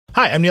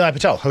Hi, I'm Nilay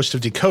Patel, host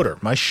of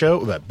Decoder, my show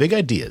about big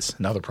ideas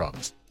and other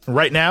problems.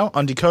 Right now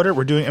on Decoder,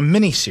 we're doing a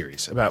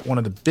mini-series about one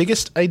of the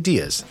biggest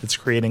ideas that's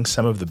creating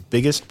some of the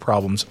biggest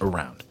problems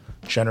around,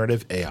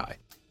 generative AI.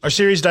 Our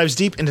series dives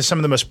deep into some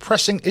of the most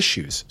pressing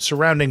issues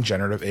surrounding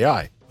generative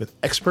AI, with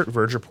expert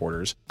Verge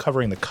reporters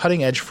covering the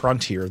cutting-edge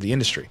frontier of the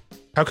industry.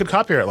 How could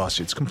copyright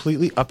lawsuits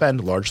completely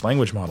upend large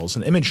language models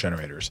and image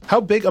generators?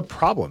 How big a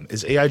problem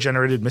is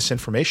AI-generated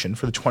misinformation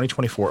for the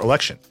 2024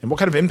 election? And what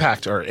kind of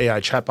impact are AI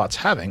chatbots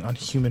having on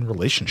human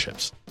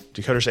relationships?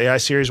 Decoder's AI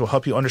series will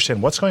help you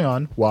understand what's going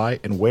on,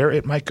 why, and where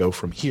it might go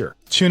from here.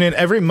 Tune in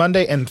every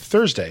Monday and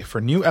Thursday for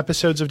new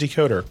episodes of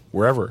Decoder,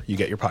 wherever you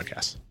get your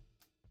podcasts.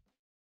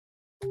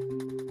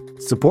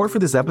 Support for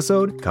this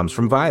episode comes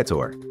from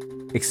Viator.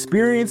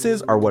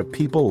 Experiences are what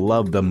people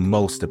love the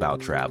most about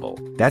travel.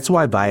 That's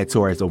why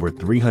Viator has over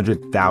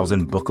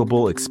 300,000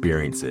 bookable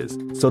experiences,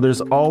 so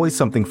there's always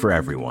something for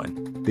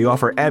everyone. They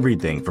offer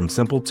everything from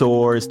simple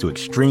tours to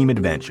extreme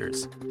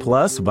adventures.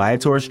 Plus,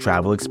 Viator's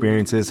travel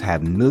experiences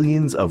have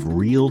millions of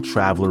real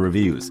traveler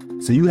reviews,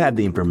 so you have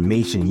the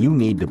information you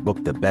need to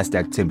book the best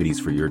activities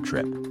for your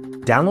trip.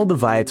 Download the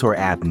Viator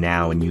app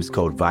now and use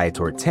code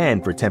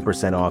Viator10 for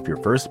 10% off your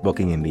first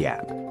booking in the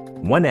app.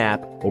 One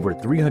app, over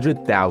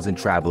 300,000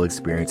 travel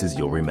experiences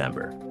you'll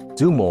remember.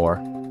 Do more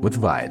with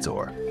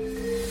Viator.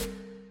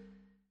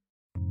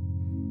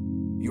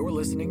 You're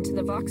listening to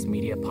the Vox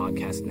Media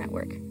Podcast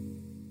Network.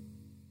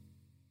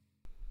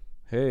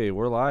 Hey,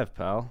 we're live,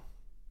 pal.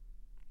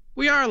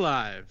 We are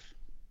live.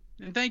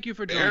 And thank you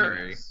for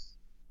joining us.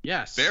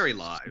 Yes. Very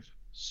live.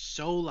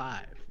 So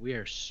live. We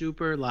are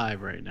super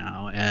live right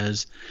now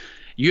as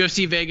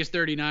UFC Vegas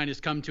 39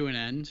 has come to an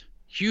end.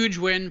 Huge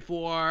win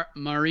for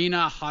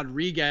Marina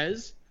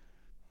Rodriguez,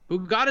 who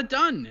got it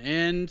done.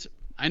 And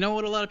I know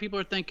what a lot of people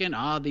are thinking.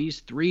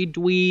 These three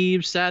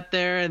dweebs sat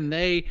there and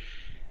they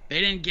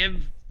didn't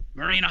give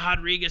Marina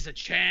Rodriguez a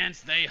chance.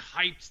 They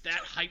hyped that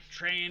hype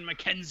train,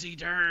 Mackenzie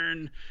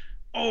Dern,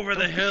 over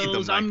the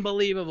hills.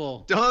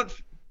 Unbelievable. Don't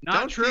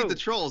true. feed the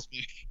trolls.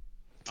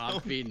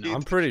 I'm feeding them.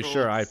 I'm pretty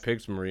sure I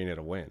picked Marina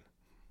to win.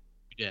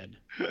 We did.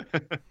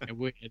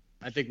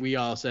 I think we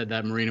all said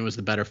that Marina was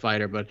the better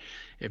fighter, but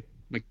if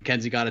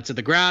Mackenzie got it to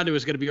the ground, it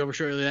was going to be over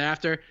shortly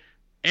thereafter.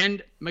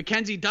 And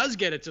Mackenzie does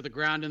get it to the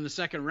ground in the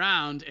second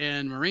round,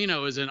 and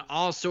Marina is in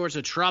all sorts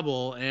of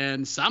trouble,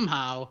 and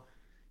somehow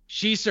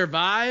she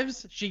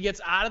survives. She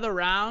gets out of the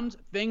round.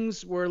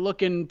 Things were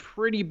looking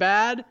pretty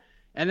bad,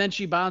 and then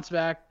she bounces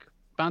back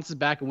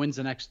and wins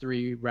the next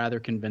three rather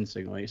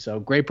convincingly. So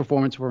great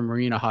performance for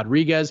Marina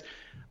Rodriguez.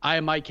 I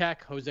am Mike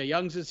Heck. Jose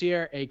Youngs is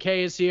here. AK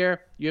is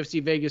here.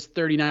 UFC Vegas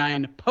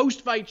 39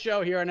 post-fight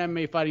show here on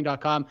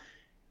MMAfighting.com.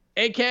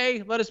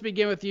 AK, let us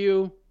begin with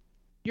you.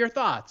 Your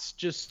thoughts,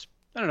 just,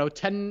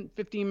 10,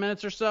 15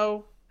 minutes or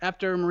so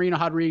after Marina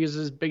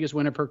Rodriguez's biggest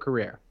win of her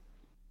career.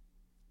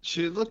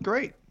 She looked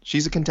great.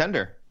 She's a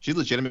contender. She's a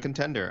legitimate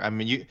contender. I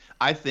mean,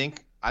 I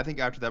think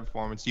after that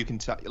performance, you can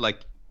tell,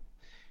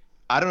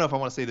 I don't know if I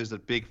want to say there's a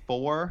big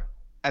four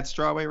at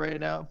strawweight right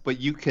now, but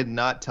you could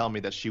not tell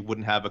me that she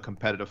wouldn't have a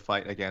competitive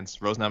fight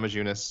against Rose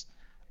Namajunas,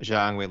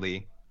 Zhang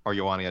Weili, or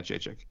Joanna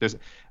Jędrzejczyk.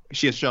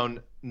 She has shown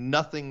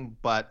nothing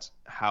but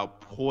how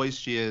poised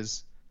she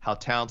is, how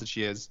talented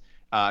she is.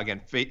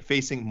 Again,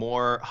 facing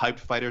more hyped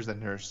fighters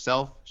than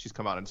herself. She's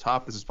come out on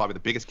top. This is probably the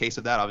biggest case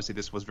of that. Obviously,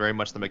 this was very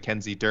much the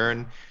Mackenzie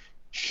Dern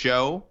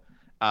show,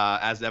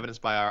 as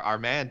evidenced by our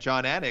man,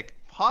 John Anik,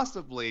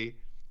 possibly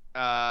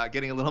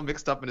getting a little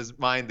mixed up in his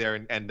mind there.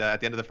 And at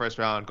the end of the first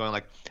round, going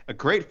like, a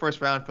great first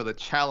round for the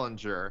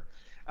challenger.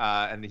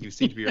 And he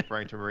seemed to be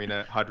referring to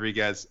Marina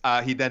Rodriguez.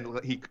 He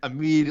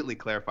immediately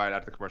clarified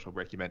after the commercial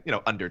break he meant,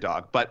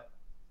 underdog. But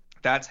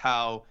that's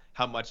how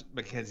much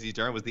Mackenzie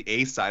Dern was the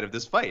A side of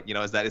this fight.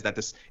 Is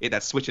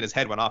that switch in his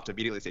head went off to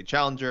immediately say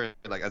challenger,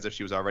 like as if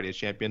she was already a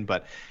champion.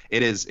 But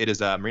it is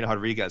Marina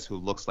Rodriguez who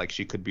looks like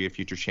she could be a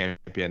future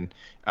champion,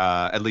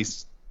 at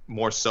least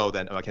more so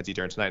than Mackenzie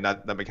Dern tonight.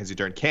 Not that Mackenzie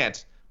Dern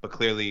can't, but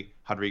clearly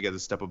Rodriguez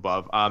is a step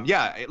above.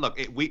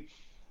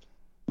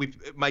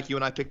 Mike, you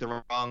and I picked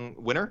the wrong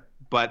winner,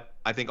 but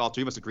I think all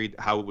three of us agreed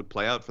how it would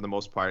play out for the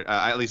most part.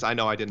 At least I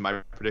know I did in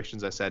my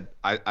predictions. I said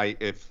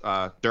if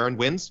Dern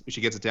wins,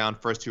 she gets it down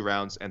first two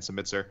rounds and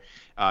submits her.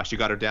 She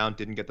got her down,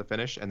 didn't get the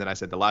finish, and then I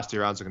said the last two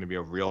rounds are going to be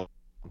a real.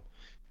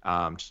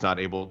 Just not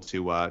able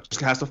to.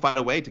 Just has to find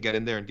a way to get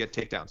in there and get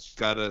takedowns. She's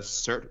got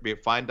to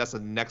find that's the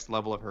next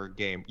level of her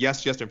game.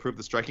 Yes, she has to improve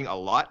the striking a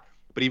lot,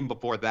 but even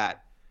before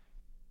that,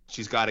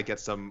 she's got to get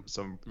some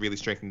really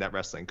strengthening that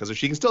wrestling, because if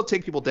she can still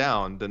take people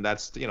down, then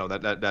that's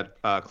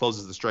that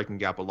closes the striking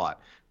gap a lot.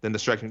 Then the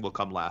striking will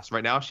come last.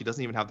 Right now, she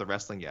doesn't even have the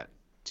wrestling yet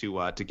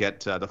to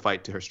get the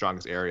fight to her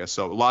strongest area.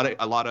 So a lot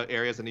of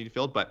areas that need to be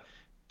filled, but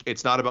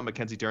it's not about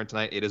Mackenzie Dern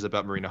tonight. It is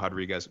about Marina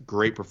Rodriguez.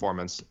 Great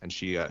performance, and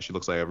she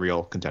looks like a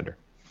real contender.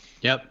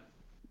 Yep.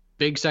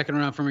 Big second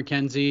round for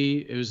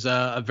Mackenzie. It was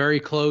a very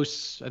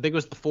close. I think it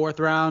was the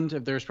fourth round.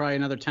 If there's probably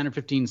another 10 or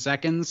 15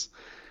 seconds,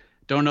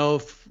 don't know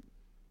if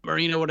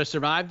Marina would have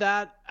survived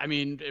that. I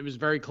mean, it was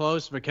very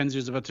close. Mackenzie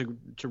was about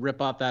to rip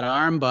off that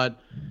arm, but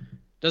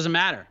doesn't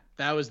matter.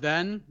 that was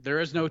then. There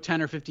is no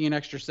 10 or 15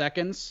 extra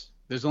seconds.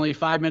 There's only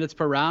 5 minutes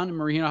per round, and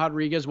Marina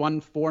Rodriguez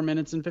won 4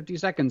 minutes and 50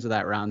 seconds of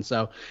that round.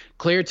 So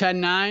clear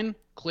 10-9,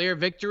 clear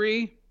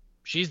victory.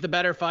 She's the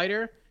better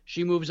fighter.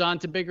 She moves on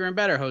to bigger and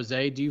better.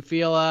 Jose, do you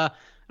feel, I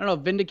don't know,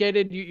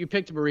 vindicated? You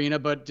picked Marina,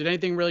 but did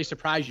anything really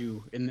surprise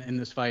you in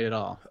this fight at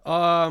all?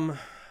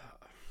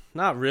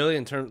 Not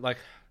really.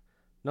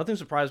 Nothing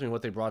surprised me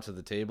what they brought to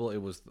the table. It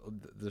was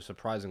the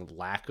surprising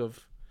lack of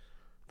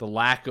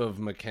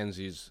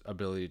Mackenzie's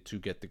ability to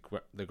get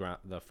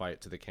the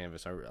fight to the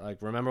canvas. I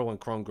remember when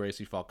Chrome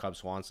Gracie fought Cub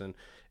Swanson,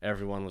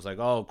 everyone was like,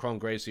 "Oh, Chrome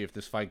Gracie, if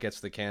this fight gets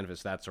to the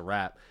canvas, that's a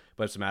wrap."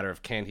 But it's a matter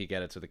of can he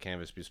get it to the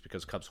canvas, just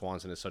because Cub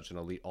Swanson is such an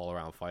elite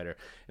all-around fighter,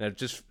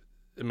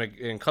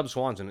 and Cub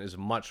Swanson is a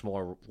much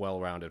more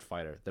well-rounded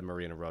fighter than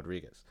Marina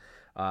Rodriguez.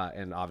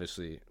 And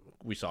obviously,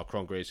 we saw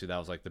Chrome Gracie. That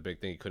was like the big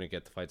thing. He couldn't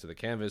get the fight to the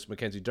canvas.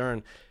 Mackenzie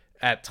Dern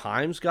at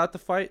times got the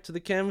fight to the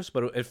canvas,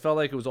 but it felt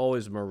like it was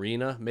always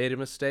Marina made a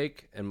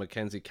mistake and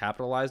Mackenzie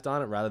capitalized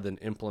on it rather than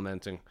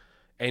implementing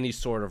any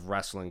sort of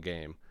wrestling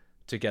game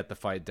to get the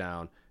fight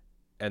down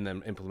and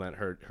then implement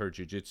her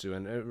jiu-jitsu.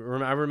 And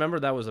I remember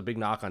that was a big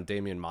knock on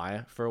Damian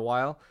Maia for a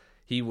while.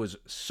 He was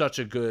such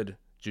a good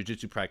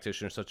jiu-jitsu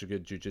practitioner, such a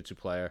good jiu-jitsu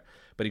player,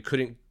 but he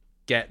couldn't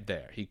get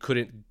there. He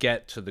couldn't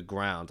get to the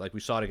ground. Like we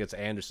saw it against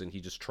Anderson. He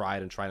just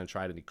tried and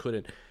he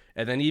couldn't.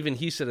 And then even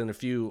he said in a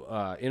few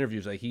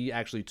interviews that he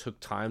actually took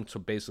time to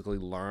basically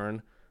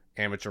learn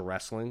amateur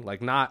wrestling,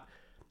 like not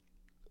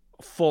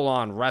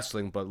full-on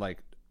wrestling, but like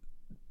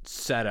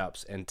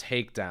setups and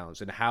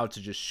takedowns and how to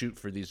just shoot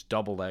for these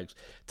double legs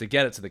to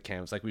get it to the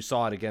canvas. Like we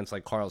saw it against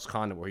like Carlos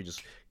Condit where he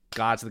just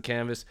got to the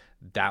canvas.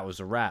 That was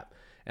a wrap.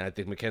 And I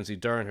think Mackenzie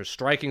Dern, her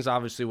striking's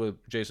obviously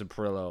with Jason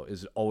Perillo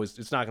is always,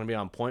 it's not going to be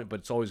on point, but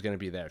it's always going to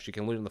be there. She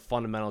can learn the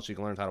fundamentals. She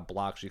can learn how to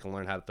block. She can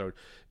learn how to throw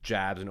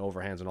jabs and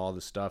overhands and all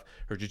this stuff.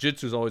 Her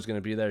jiu-jitsu is always going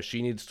to be there.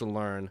 She needs to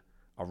learn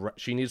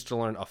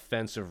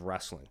offensive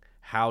wrestling,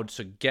 how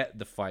to get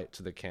the fight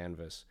to the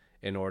canvas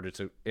in order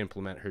to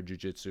implement her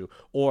jiu-jitsu,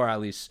 or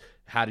at least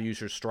how to use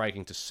her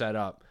striking to set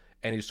up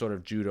any sort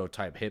of judo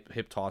type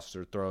hip tosses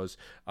or throws.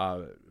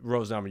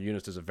 Rose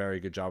Namajunas does a very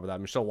good job of that.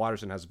 Michelle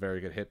Watterson has a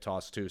very good hip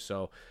toss too.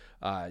 So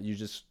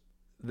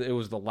it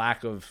was the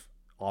lack of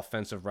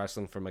offensive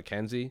wrestling for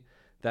Mackenzie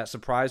that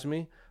surprised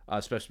me,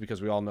 especially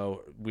because we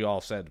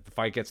all said if the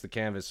fight gets the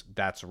canvas,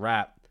 that's a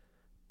wrap.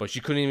 But she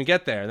couldn't even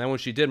get there. And then when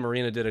she did,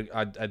 Marina did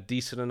a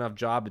decent enough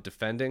job at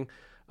defending.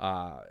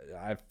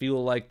 I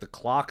feel like the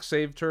clock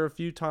saved her a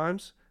few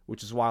times,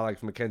 which is why like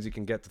if Mackenzie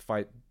can get the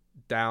fight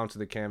down to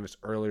the canvas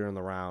earlier in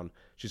the round,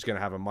 she's going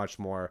to have a much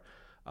more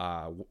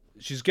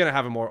she's going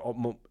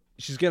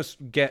to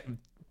get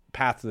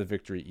path to the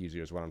victory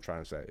easier is what I'm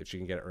trying to say, if she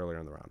can get it earlier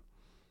in the round.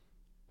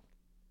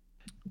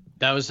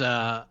 That was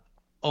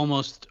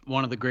almost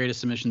one of the greatest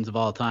submissions of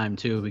all time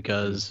too,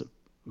 because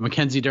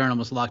Mackenzie Dern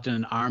almost locked in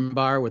an arm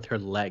bar with her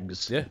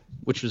legs,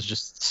 which was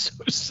just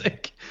so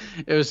sick.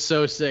 It was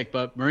so sick,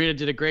 but Marina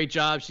did a great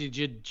job. She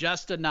did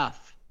just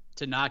enough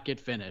to not get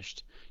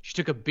finished. She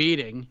took a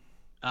beating.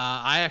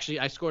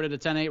 I scored it a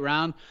 10-8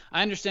 round.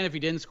 I understand if you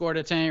didn't score it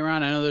a 10-8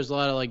 round. I know there's a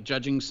lot of like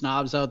judging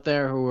snobs out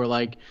there who were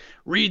like,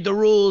 read the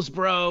rules,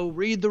 bro,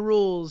 read the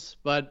rules.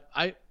 But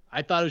I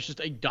thought it was just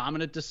a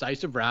dominant,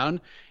 decisive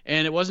round.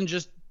 And it wasn't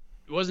just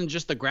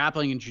the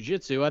grappling and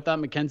jiu-jitsu. I thought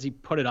Mackenzie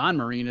put it on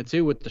Marina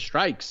too with the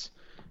strikes.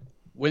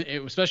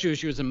 Especially when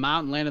she was in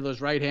mount and landed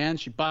those right hands,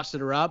 she busted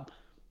her up.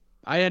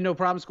 I had no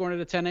problem scoring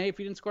it at 10-8. If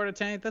you didn't score it at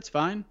 10-8, that's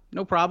fine.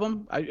 No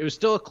problem. It was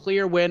still a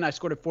clear win. I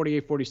scored at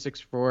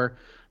 48-46 for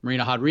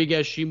Marina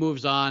Rodriguez. She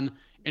moves on.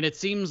 And it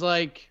seems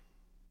like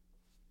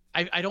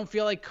I don't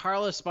feel like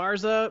Carla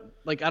Esparza,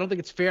 like I don't think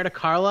it's fair to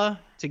Carla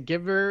to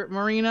give her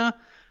Marina.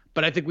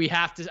 But I think we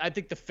have to. I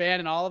think the fan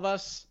and all of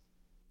us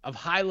of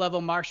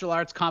high-level martial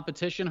arts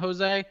competition,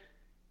 Jose,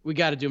 we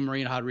got to do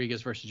Marina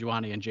Rodriguez versus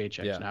Joanna and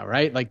Jacek now,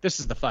 right? Like, this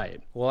is the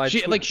fight. Well,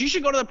 she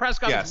should go to the press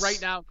conference right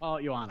now and call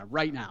it Joanna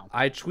right now.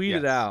 I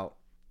tweeted out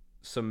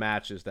some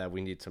matches that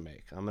we need to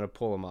make. I'm going to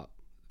pull them up.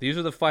 These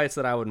are the fights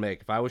that I would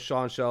make. If I was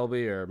Sean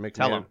Shelby or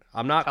McMahon,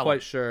 I'm not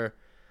quite sure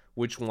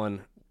which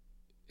one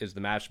is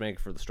the matchmaker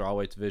for the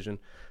strawweight division,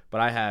 but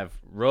I have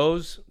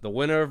Rose, the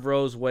winner of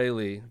Rose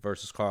Whaley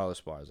versus Carla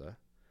Esparza,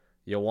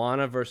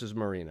 Joanna versus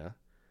Marina,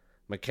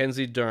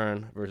 Mackenzie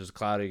Dern versus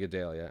Claudia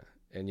Gadelha,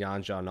 and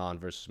Yan Xiaonan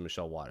versus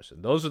Michelle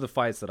Watterson. Those are the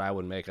fights that I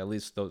would make. At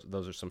least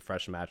those are some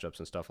fresh matchups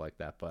and stuff like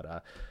that.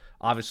 But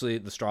obviously,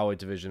 the strawweight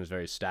division is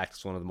very stacked.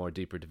 It's one of the more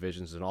deeper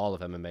divisions in all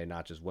of MMA,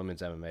 not just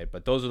women's MMA.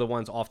 But those are the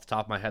ones off the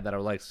top of my head that I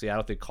would like to see. I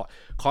don't think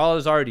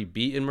Carla's already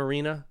beaten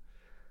Marina.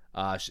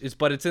 She's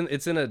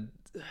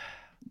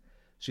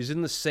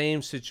in the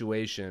same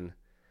situation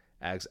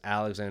as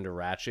Alexander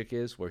Ratchik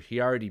is, where he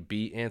already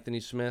beat Anthony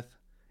Smith,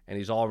 and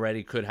he's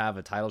already could have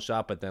a title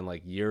shot. But then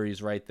like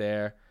Yuri's right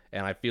there.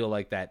 And I feel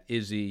like that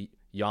Izzy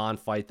Jan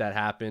fight that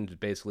happened,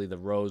 basically the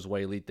Rose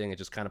Whaley thing, it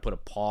just kind of put a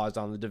pause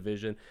on the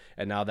division.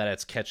 And now that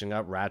it's catching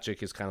up,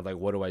 Ratchik is kind of like,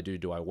 what do I do?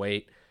 Do I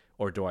wait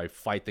or do I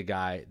fight the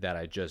guy that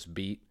I just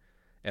beat?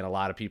 and a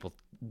lot of people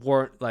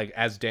weren't like,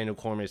 as Daniel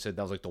Cormier said,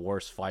 that was like the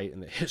worst fight in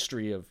the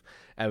history of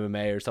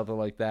MMA or something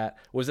like that.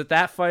 Was it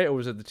that fight or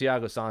was it the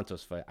Thiago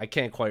Santos fight? I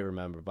can't quite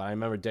remember, but I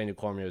remember Daniel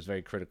Cormier was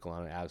very critical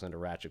on an Alexander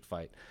Ratchik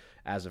fight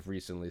as of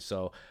recently.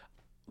 So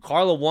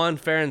Carla won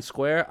fair and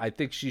square. I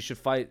think she should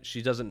fight.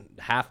 She doesn't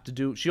have to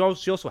do. She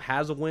also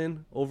has a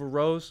win over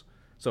Rose.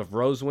 So if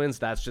Rose wins,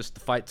 that's just the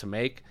fight to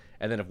make.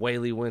 And then if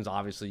Weili wins,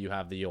 obviously you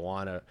have the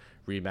Joanna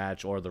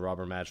rematch or the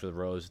rubber match with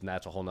Rose, and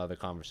that's a whole nother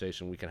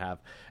conversation we can have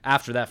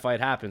after that fight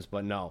happens.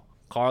 But no,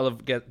 Carla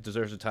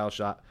deserves a title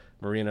shot.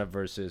 Marina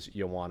versus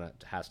Joanna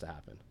has to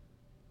happen.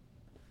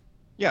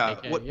 Yeah.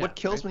 What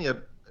kills me?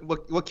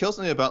 What kills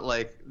me about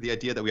like the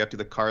idea that we have to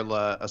do the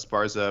Carla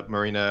Esparza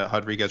Marina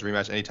Rodriguez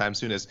rematch anytime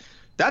soon is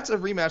that's a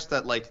rematch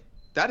that like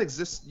that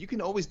exists. You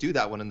can always do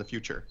that one in the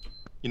future.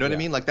 You know what I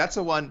mean? Like that's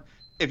a one.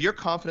 If you're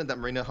confident that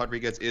Marina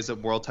Rodriguez is a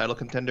world title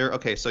contender,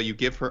 okay, so you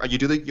give her, you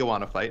do the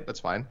Joanna fight, that's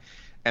fine,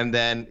 and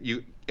then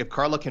if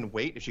Carla can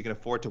wait, if she can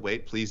afford to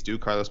wait, please do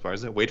Carla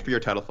Esparza. Wait for your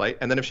title fight,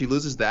 and then if she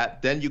loses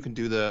that, then you can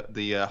do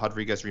the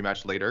Rodriguez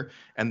rematch later,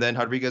 and then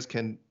Rodriguez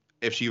can,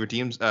 if she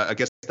redeems,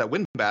 gets that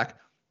win back,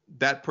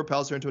 that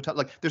propels her into a title.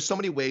 Like, there's so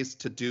many ways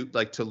to do,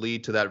 like, to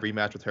lead to that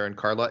rematch with her and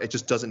Carla. It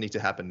just doesn't need to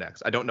happen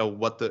next. I don't know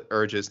what the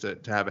urge is to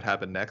have it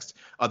happen next,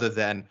 other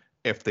than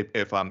if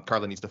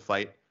Carla needs to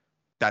fight,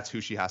 that's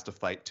who she has to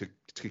fight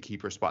to keep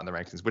her spot in the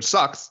rankings, which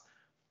sucks,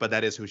 but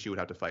that is who she would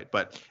have to fight.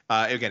 But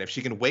again, if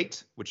she can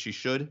wait, which she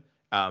should,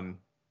 then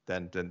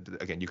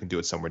again, you can do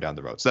it somewhere down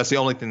the road. So that's the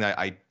only thing that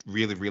I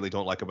really, really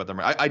don't like about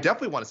them. I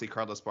definitely want to see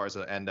Carla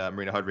Esparza and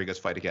Marina Rodriguez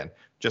fight again,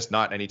 just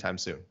not anytime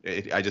soon.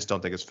 I just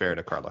don't think it's fair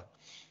to Carla.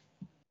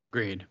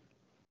 Agreed.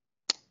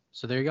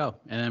 So there you go.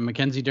 And then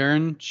Mackenzie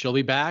Dern, she'll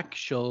be back.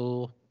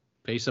 She'll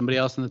face somebody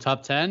else in the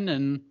top 10,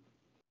 and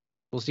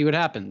we'll see what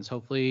happens.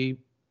 Hopefully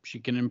she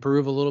can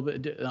improve a little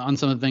bit on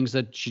some of the things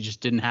that she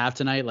just didn't have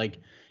tonight, like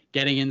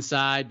getting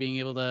inside, being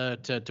able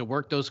to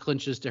work those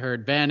clinches to her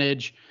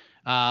advantage,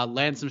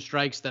 land some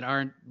strikes that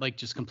aren't like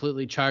just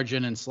completely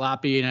charging and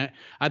sloppy. And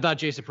I thought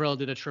Jason Perillo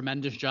did a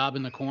tremendous job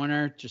in the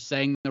corner, just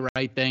saying the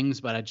right things.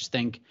 But I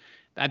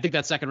think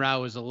that second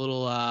round was a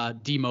little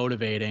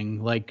demotivating.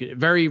 Like,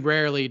 very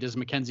rarely does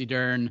Mackenzie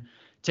Dern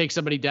take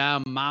somebody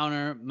down,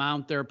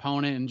 mount their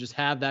opponent, and just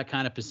have that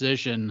kind of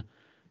position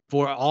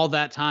for all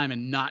that time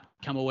and not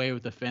come away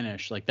with the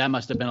finish. Like, that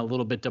must have been a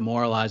little bit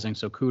demoralizing.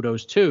 So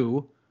kudos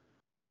to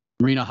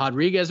Marina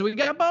Rodriguez. We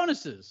got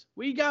bonuses.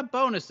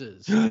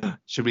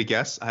 Should we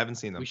guess? I haven't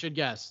seen them. We should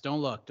guess. Don't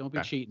look. Don't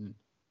be cheating.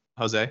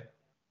 Jose?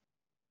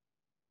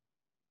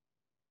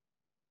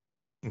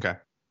 Okay.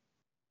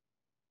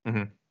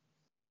 Mm-hmm.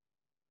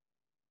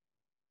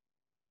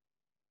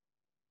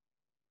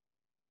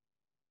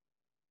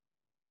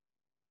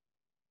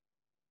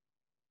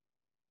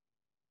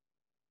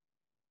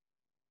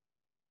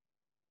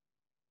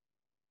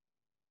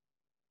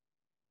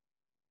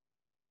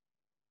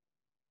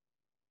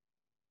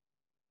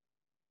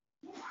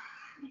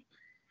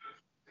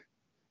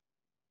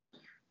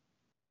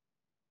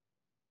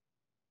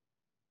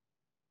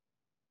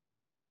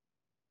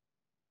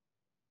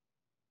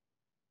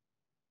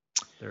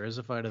 There is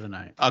a fight of the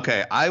night.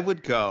 Okay, I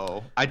would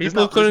go.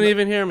 People couldn't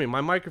even hear me.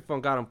 My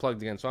microphone got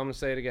unplugged again, so I'm gonna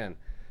say it again.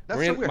 That's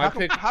Marina, so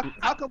weird.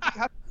 How come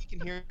we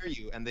can hear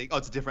you and they? Oh,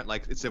 it's different.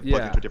 Like it's plugged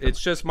into different.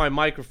 It's just my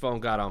microphone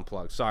got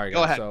unplugged. Sorry, guys.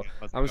 Go ahead. So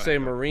I'm gonna say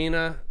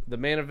Marina, the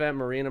main event.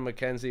 Marina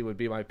Mackenzie would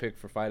be my pick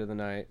for fight of the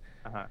night.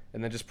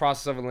 And then just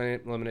process of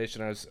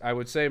elimination. I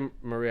would say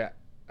Maria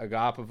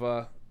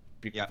Agapova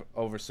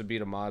over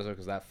Sabita Mazo,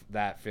 because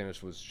that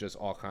finish was just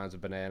all kinds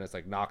of bananas.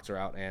 Like, knocked her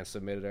out and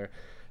submitted her.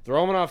 The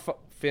Romanov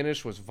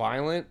finish was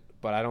violent,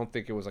 but I don't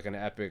think it was like an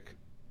epic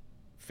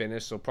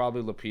finish. So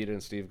probably Lupita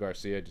and Steve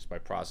Garcia, just by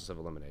process of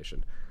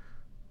elimination.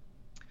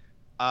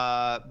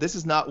 This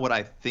is not what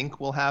I think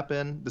will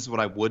happen. This is what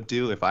I would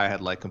do if I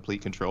had like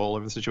complete control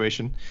over the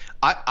situation.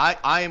 I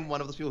am one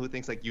of those people who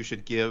thinks like you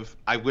should give.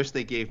 I wish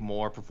they gave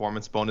more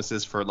performance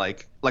bonuses for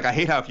like I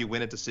hate how if you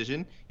win a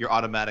decision, you're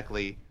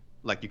automatically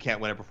like you can't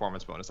win a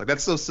performance bonus. Like,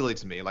 that's so silly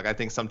to me. Like, I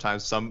think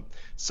sometimes some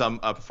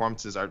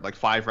performances are like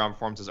 5-round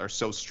performances are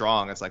so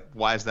strong. It's like,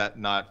 why is that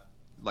not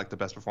like the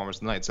best performance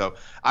of the night? So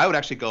I would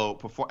actually go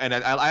and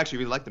I actually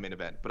really like the main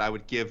event, but I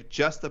would give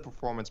just the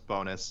performance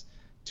bonus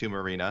to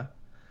Marina,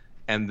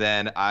 and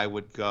then I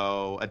would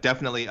go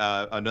definitely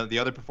the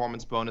other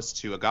performance bonus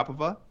to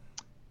Agapova.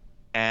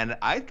 And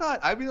I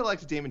really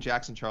liked Damon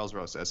Jackson, Charles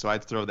Rosa, so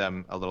I'd throw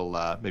them a little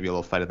maybe a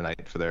little fight of the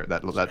night for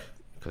that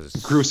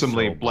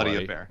gruesomely so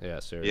bloody affair. Yeah,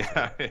 seriously.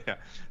 Yeah.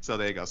 So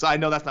there you go. So I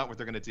know that's not what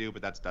they're gonna do,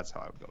 but that's how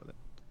I would go with it.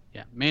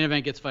 Yeah, main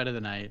event gets fight of the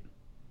night.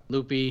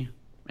 Lupi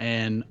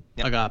and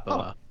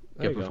Agapova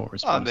get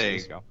performance bonuses. Oh, there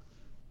you go.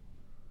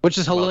 Which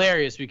is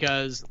hilarious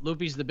because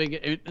Lupi's the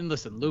big. And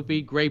listen,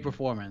 Lupi, great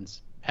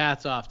performance.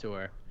 Hats off to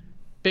her.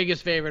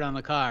 Biggest favorite on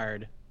the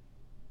card.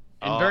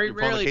 And very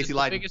rarely does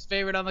the biggest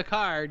favorite on the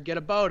card get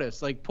a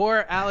bonus. Like,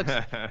 poor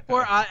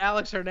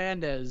Alex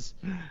Hernandez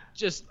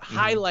just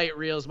highlight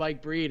reels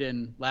Mike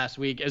Breeden last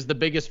week as the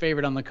biggest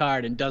favorite on the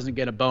card and doesn't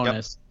get a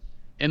bonus.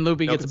 Yep. And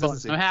Lupi gets a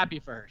bonus. I'm happy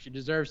for her. She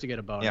deserves to get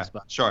a bonus.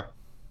 Yeah, sure.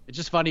 It's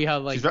just funny how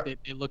like She's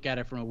they look at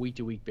it from a week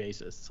to week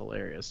basis. It's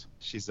hilarious.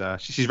 She's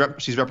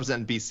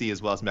representing BC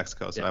as well as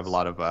Mexico, so I have a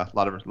lot of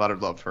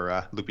love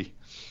for Loopy.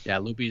 Yeah,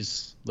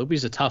 Loopy's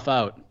a tough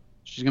out.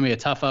 She's gonna be a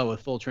tough out with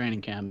full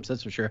training camps,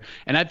 that's for sure.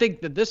 And I think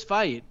that this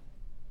fight,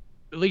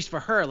 at least for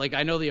her, like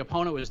I know the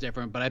opponent was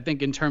different, but I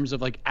think in terms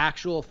of like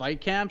actual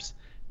fight camps,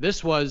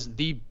 this was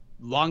the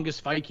longest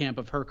fight camp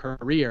of her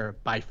career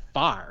by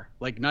far.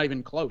 Like not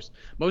even close.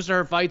 Most of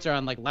her fights are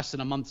on like less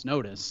than a month's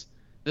notice.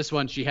 This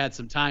one she had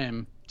some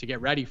time to get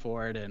ready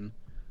for it, and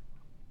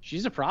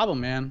she's a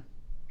problem, man.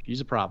 She's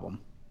a problem.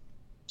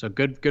 So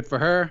good for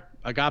her.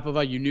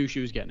 Agapova, you knew she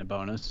was getting a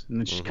bonus, and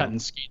then she's cutting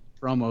ski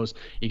promos.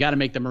 You got to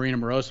make the Marina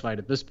Moroz fight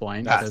at this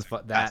point.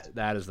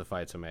 That is the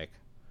fight to make.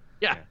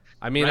 Yeah.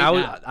 I mean,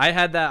 I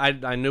had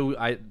that. I knew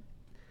I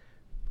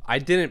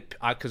didn't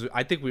because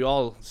I think we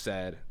all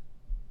said.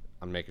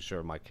 I'm making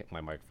sure my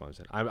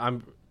microphone's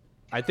in.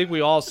 I think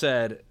we all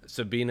said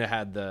Sabina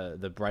had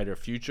the brighter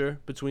future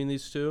between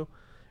these two,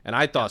 and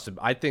I thought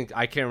I can't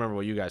remember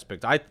what you guys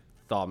picked. I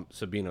thought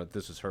Sabina,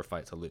 this was her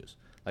fight to lose.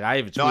 Like I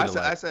even tweeted.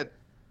 I said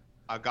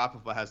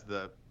Agapova has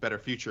the better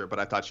future, but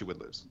I thought she would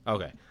lose.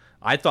 Okay.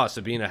 I thought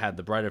Sabina had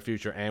the brighter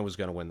future and was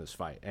going to win this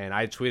fight. And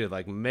I tweeted,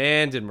 like,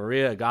 man, did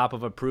Maria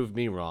Agapova prove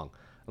me wrong.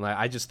 And like,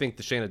 I just think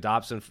the Shayna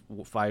Dobson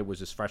fight was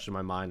just fresh in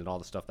my mind and all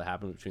the stuff that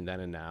happened between then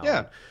and now. Yeah.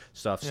 And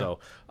stuff. Yeah. So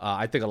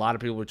I think a lot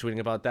of people were tweeting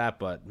about that.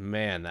 But,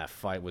 man, that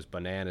fight was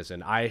bananas.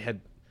 And I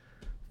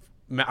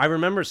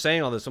remember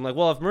saying all this. I'm like,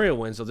 well, if Maria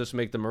wins, they'll just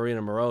make the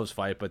Marina Moroz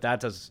fight. But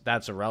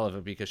that's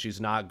irrelevant because she's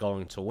not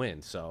going to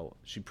win. So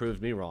she proved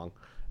me wrong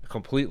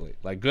completely.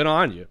 Like, good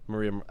on you,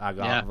 Maria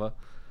Agapova. Yeah.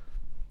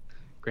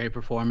 Great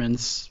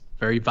performance,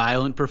 very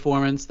violent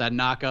performance. That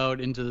knockout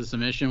into the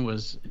submission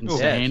was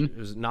insane. Yeah, it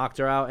was knocked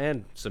her out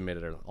and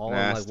submitted her all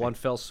in like one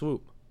fell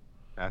swoop.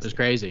 It was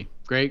crazy.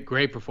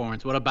 Great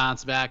performance. What a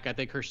bounce back. I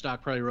think her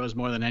stock probably rose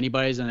more than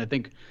anybody's. And I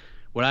think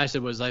what I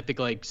said was, I think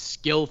like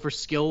skill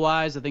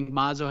wise, I think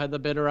Mazzo had the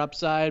better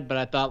upside. But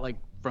I thought like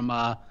from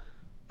a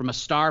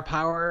star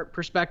power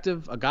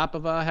perspective,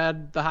 Agapova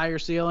had the higher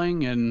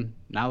ceiling. And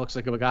now it looks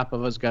like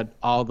Agapova's got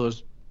all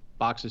those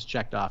boxes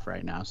checked off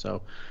right now.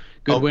 So.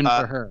 Good win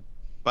for her.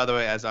 By the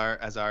way, as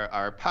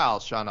our pal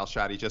Sean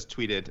Al-Shadi just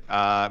tweeted,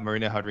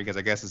 Marina Rodriguez,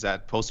 I guess, is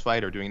at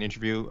post-fight or doing an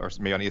interview or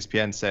maybe on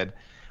ESPN, said,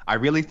 "I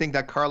really think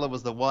that Carla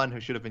was the one who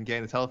should have been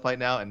getting the title fight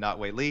now and not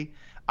Wei Li.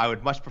 I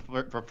would much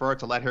prefer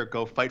to let her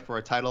go fight for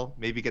a title,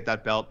 maybe get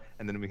that belt,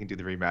 and then we can do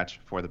the rematch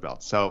for the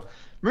belt." So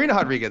Marina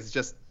Rodriguez is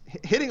just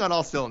hitting on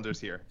all cylinders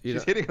here.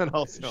 She's hitting on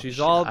all cylinders.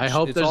 I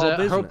hope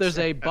there's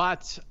a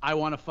but I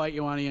want to fight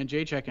you on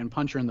ENJ check and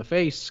punch her in the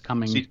face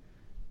coming.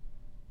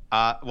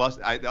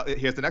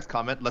 Here's the next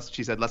comment.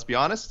 She said, "Let's be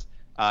honest.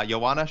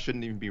 Joanna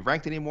shouldn't even be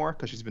ranked anymore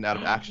because she's been out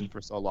of action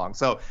for so long."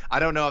 So I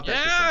don't know if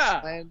that's just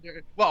some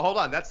slander. Well, hold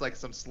on. That's like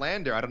some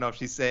slander. I don't know if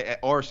she's saying,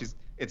 or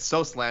it's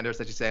so slanderous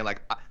that she's saying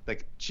like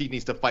she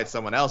needs to fight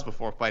someone else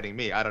before fighting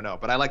me. I don't know.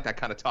 But I like that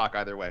kind of talk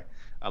either way.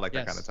 I like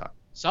that kind of talk.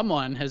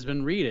 Someone has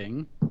been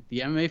reading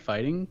the MMA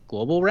fighting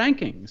global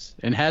rankings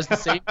and has the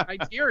same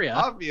criteria.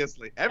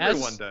 Obviously,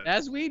 everyone does.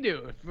 As we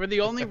do. For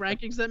the only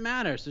rankings that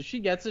matter. So she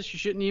gets it. She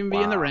shouldn't even be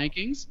in the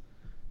rankings.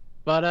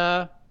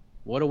 But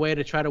what a way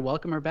to try to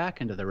welcome her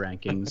back into the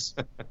rankings.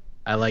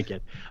 I like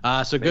it.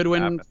 So good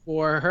win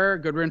for her.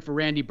 Good win for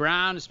Randy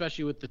Brown,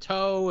 especially with the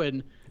toe.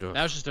 And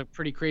that was just a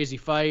pretty crazy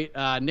fight.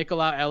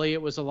 Nicolau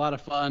Elliott was a lot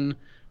of fun.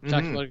 We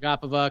talked about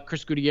Agapova.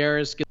 Chris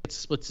Gutierrez gets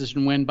a split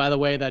decision win. By the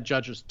way, that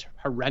judge was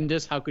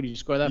horrendous. How could you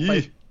score that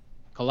fight?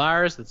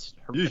 Kolaris, that's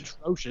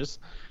atrocious.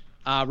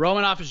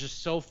 Romanov is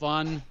just so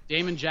fun.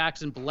 Damon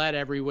Jackson bled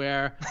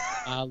everywhere.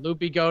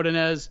 Lupi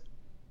Godinez,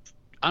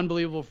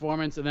 unbelievable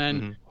performance. And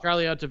then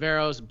Charlie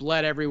Otaveros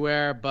bled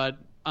everywhere. But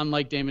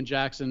unlike Damon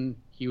Jackson,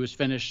 he was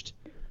finished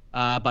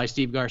by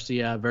Steve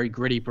Garcia. Very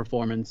gritty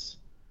performance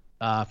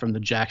from the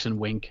Jackson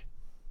Wink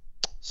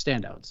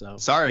standout. So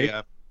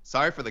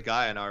Sorry for the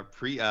guy in our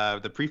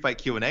pre-fight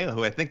Q&A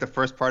who I think the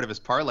first part of his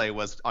parlay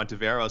was on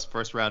Tavero's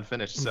first round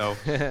finish. So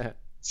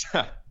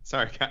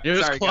sorry, guy.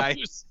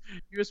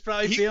 He was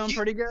probably feeling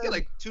pretty good. He had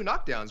like 2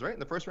 knockdowns, right, in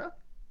the first round?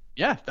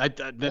 Yeah,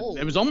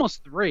 it was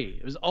almost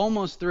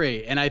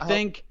 3. And I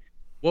think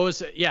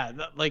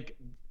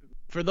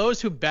for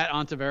those who bet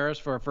on Taveros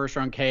for a first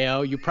round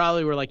KO, you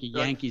probably were like a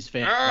Yankees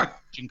fan.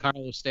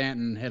 Giancarlo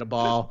Stanton hit a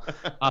ball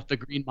off the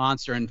green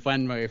monster in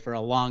Fenway for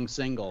a long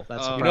single.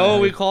 That's you know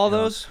what we call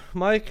those,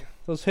 Mike?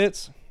 Those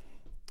hits?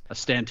 A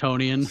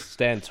Stantonian.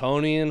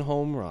 Stantonian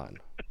home run.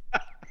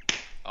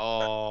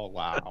 Oh,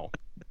 wow.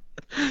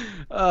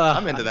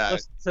 I'm into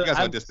that. You guys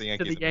went the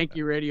Yankees. To the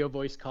Yankee radio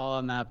voice call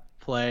on that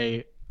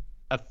play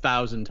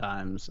 1,000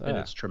 times, and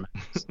it's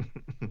tremendous.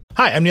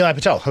 Hi, I'm Nilay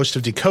Patel, host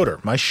of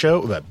Decoder, my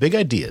show about big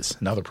ideas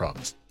and other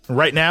problems.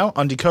 Right now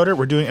on Decoder,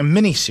 we're doing a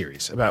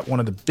mini-series about one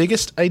of the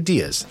biggest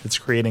ideas that's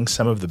creating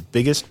some of the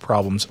biggest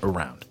problems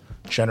around,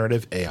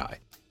 generative AI.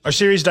 Our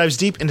series dives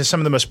deep into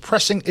some of the most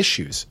pressing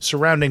issues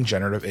surrounding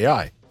generative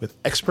AI, with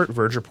expert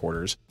Verge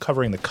reporters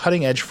covering the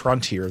cutting-edge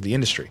frontier of the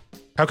industry.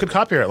 How could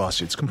copyright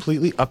lawsuits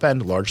completely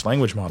upend large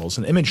language models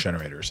and image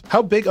generators?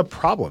 How big a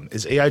problem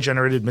is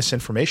AI-generated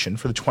misinformation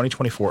for the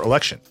 2024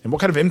 election? And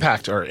what kind of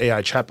impact are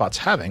AI chatbots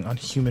having on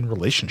human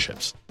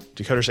relationships?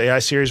 Decoder's AI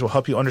series will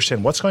help you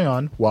understand what's going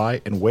on, why,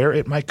 and where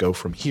it might go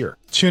from here.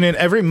 Tune in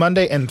every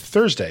Monday and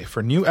Thursday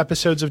for new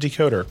episodes of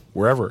Decoder,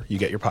 wherever you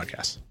get your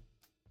podcasts.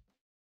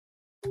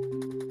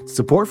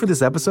 Support for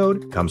this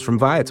episode comes from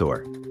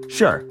Viator.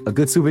 Sure, a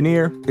good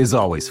souvenir is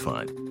always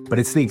fun, but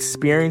it's the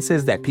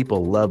experiences that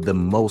people love the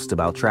most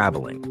about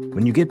traveling.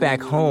 When you get back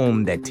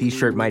home, that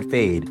t-shirt might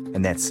fade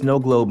and that snow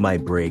globe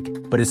might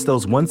break, but it's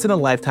those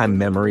once-in-a-lifetime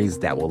memories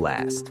that will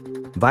last.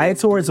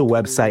 Viator is a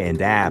website and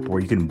app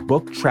where you can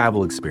book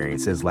travel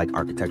experiences like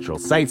architectural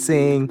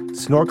sightseeing,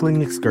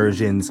 snorkeling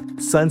excursions,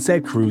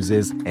 sunset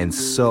cruises, and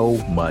so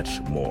much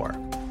more.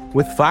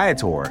 With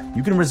Viator,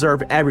 you can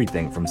reserve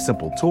everything from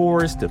simple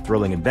tours to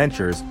thrilling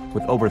adventures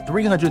with over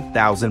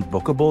 300,000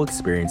 bookable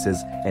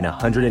experiences in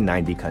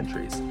 190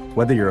 countries.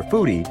 Whether you're a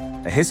foodie,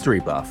 a history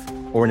buff,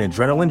 or an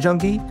adrenaline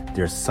junkie,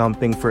 there's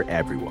something for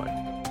everyone.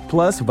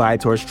 Plus,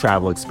 Viator's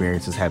travel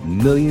experiences have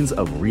millions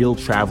of real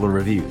traveler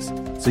reviews,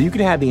 so you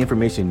can have the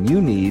information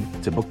you need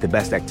to book the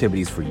best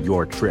activities for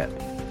your trip.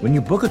 When you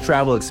book a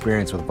travel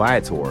experience with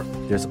Viator,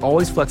 there's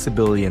always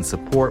flexibility and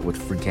support with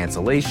free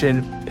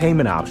cancellation,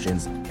 payment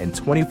options, and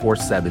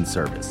 24/7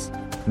 service.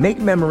 Make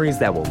memories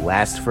that will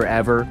last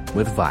forever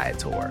with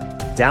Viator.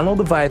 Download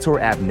the Viator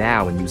app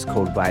now and use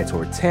code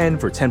Viator10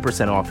 for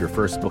 10% off your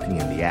first booking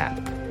in the app.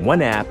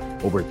 One app,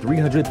 over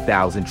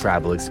 300,000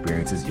 travel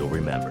experiences you'll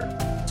remember.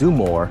 Do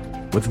more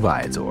with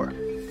Viator.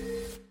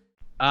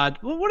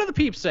 What are the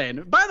peeps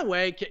saying? By the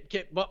way,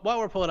 while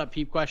we're pulling up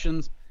peep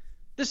questions,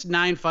 this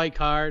 9-fight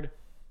card,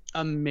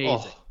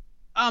 amazing.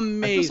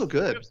 Amazing. I feel so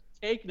good.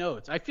 Take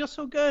notes. I feel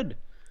so good.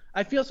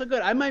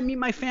 I might meet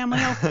my family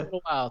out for a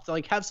little while to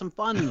like have some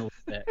fun a little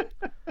bit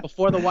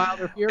before the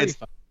Wilder Fury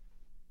fight.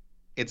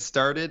 It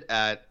started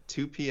at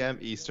 2 p.m.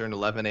 Eastern,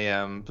 11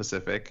 a.m.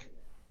 Pacific,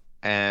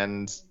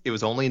 and it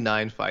was only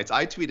 9 fights.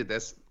 I tweeted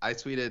this. I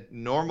tweeted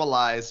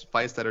normalized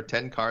fights that are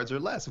 10 cards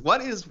or less.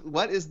 What is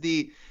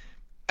the,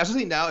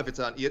 especially now if it's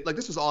on, like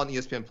this was all on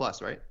ESPN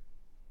Plus, right?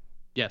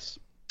 Yes.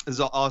 This is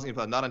all on ESPN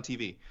Plus, not on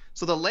TV.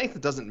 So the length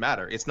doesn't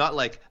matter. It's not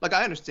like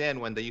I understand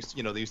when they used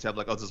to have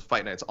like, oh, this is a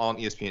fight night. It's all on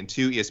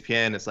ESPN2,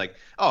 ESPN. It's like,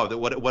 oh,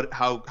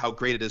 how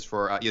great it is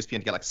for ESPN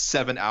to get like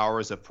 7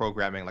 hours of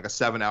programming, like a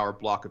 7-hour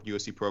block of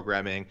UFC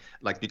programming,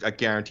 like a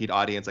guaranteed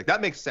audience. Like that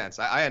makes sense.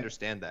 I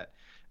understand that.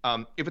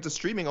 If it's a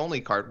streaming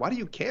only card, why do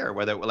you care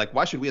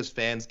why should we as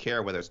fans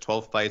care whether it's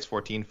 12 fights,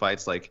 14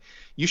 fights? Like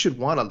you should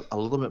want a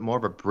little bit more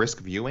of a brisk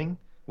viewing,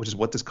 which is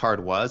what this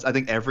card was. I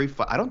think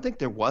I don't think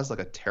there was like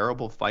a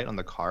terrible fight on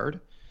the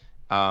card.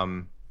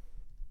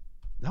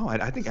 No,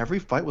 I think every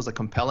fight was like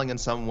compelling in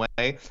some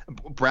way.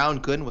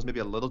 Brown Gooden was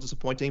maybe a little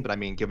disappointing, but I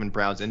mean, given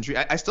Brown's injury,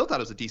 I still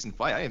thought it was a decent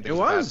fight. I didn't think it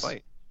was a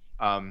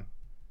bad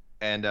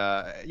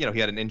fight. He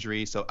had an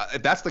injury, so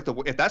if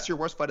that's your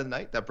worst fight of the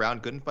night, that Brown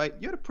Gooden fight,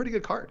 you had a pretty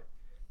good card.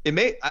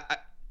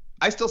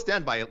 I still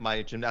stand by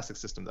my gymnastics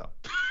system though.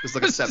 It's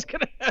like a 7.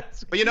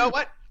 But you know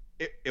what?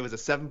 It was a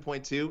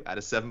 7.2 out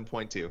of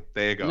 7.2.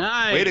 There you go.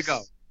 Nice. Way to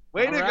go.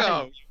 Way to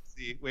go.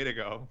 UFC. Way to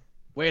go.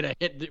 Way to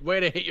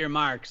hit your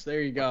marks.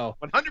 There you go.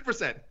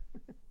 100%.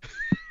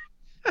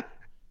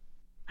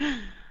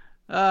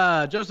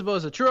 Joseph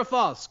Boza, true or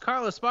false?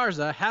 Carla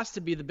Esparza has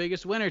to be the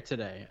biggest winner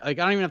today. Like,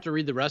 I don't even have to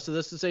read the rest of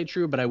this to say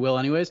true, but I will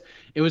anyways.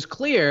 It was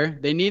clear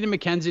they needed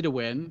Mackenzie to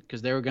win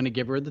because they were going to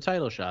give her the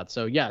title shot.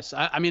 So yes,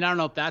 I mean, I don't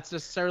know if that's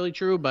necessarily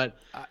true, but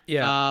I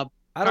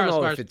don't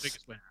know if it's.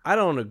 I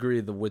don't agree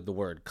with the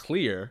word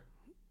clear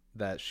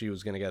that she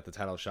was going to get the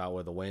title shot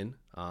with a win.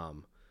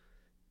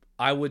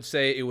 I would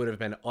say it would have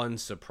been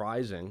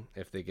unsurprising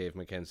if they gave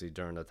Mackenzie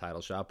Dern the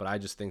title shot, but I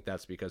just think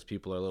that's because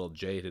people are a little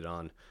jaded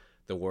on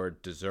the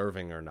word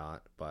deserving or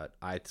not. But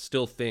I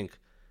still think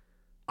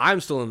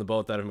I'm still in the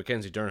boat that if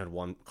Mackenzie Dern had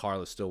won,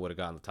 Carla still would have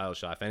gotten the title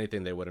shot. If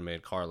anything, they would have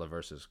made Carla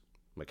versus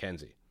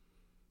Mackenzie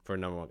for a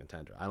number one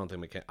contender. I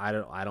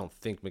don't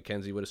think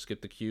Mackenzie would have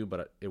skipped the queue,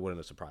 but it wouldn't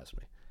have surprised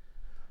me.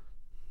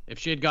 If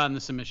she had gotten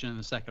the submission in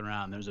the second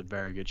round, there's a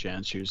very good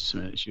chance she was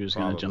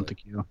going to jump the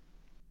queue.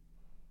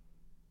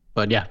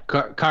 But yeah,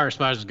 Cara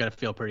Esparza's got to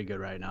feel pretty good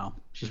right now.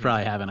 She's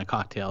probably having a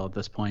cocktail at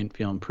this point,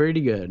 feeling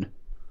pretty good.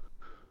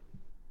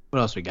 What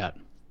else we got?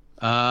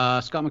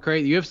 Scott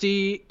McCrae, the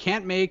UFC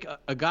can't make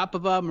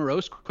Agapova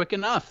Moroz quick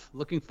enough.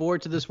 Looking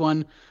forward to this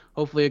one.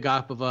 Hopefully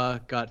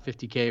Agapova got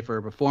 $50K for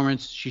her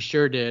performance. She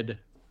sure did.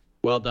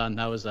 Well done.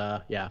 That was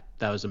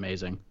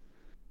amazing.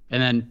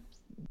 And then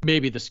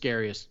maybe the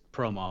scariest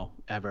promo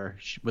ever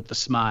with the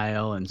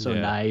smile and so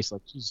nice.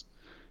 Like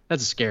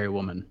that's a scary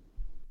woman.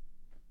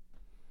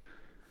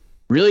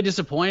 Really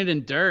disappointed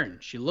in Dern.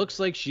 She looks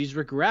like she's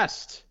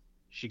regressed.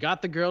 She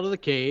got the girl to the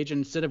cage, and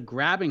instead of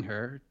grabbing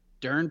her,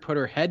 Dern put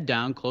her head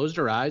down, closed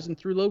her eyes, and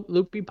threw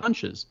loopy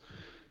punches.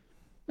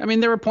 I mean,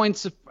 there were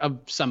points of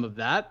some of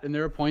that, and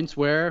there were points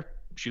where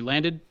she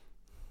landed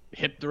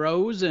hip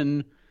throws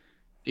and,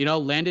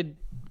 landed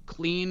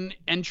clean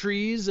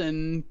entries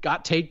and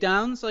got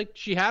takedowns. Like,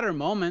 she had her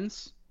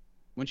moments.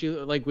 When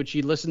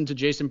she listened to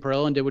Jason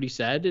Pearl and did what he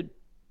said,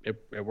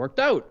 it worked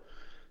out.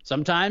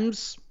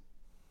 Sometimes,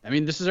 I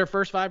mean, this is her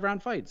first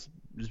 5-round fights.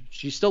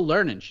 She's still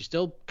learning. She's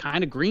still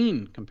kind of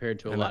green compared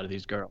to a lot of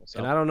these girls. So.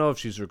 And I don't know if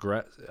she's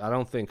I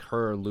don't think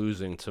her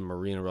losing to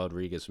Marina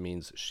Rodriguez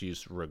means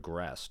she's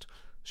regressed.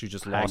 She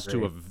just lost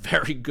to a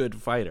very good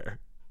fighter.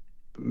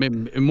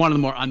 And one of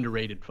the more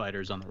underrated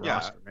fighters on the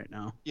roster right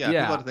now. Yeah,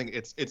 people have to think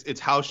it's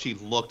how she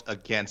looked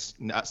against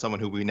someone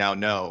who we now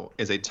know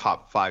is a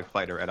top 5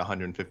 fighter at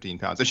 115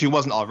 pounds. If she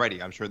wasn't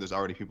already, I'm sure there's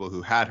already people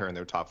who had her in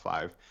their top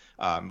 5,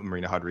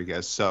 Marina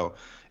Rodriguez. So,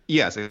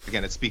 yes,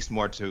 again, it speaks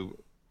more to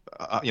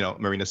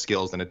Marina's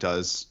skills than it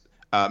does.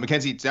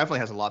 Mackenzie definitely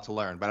has a lot to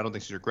learn, but I don't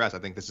think she's regressed. I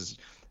think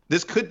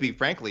this could be,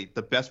 frankly,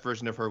 the best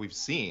version of her we've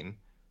seen,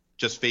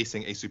 just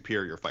facing a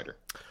superior fighter.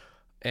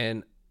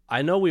 And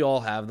I know we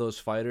all have those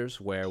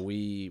fighters where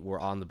we were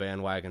on the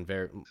bandwagon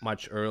very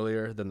much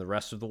earlier than the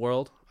rest of the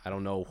world. I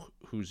don't know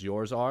whose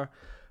yours are,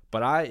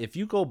 but if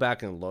you go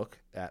back and look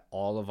at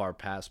all of our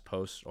past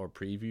posts or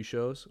preview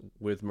shows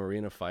with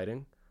Marina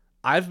fighting,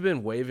 I've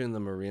been waving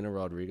the Marina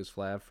Rodriguez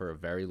flag for a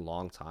very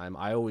long time.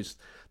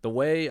 The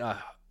way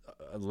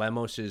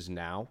Lemos is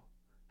now,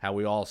 how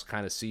we all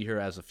kind of see her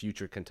as a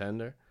future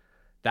contender,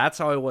 that's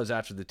how it was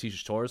after the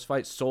Tisha Torres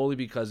fight, solely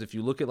because if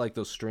you look at like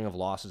those string of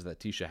losses that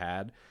Tisha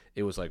had,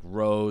 it was like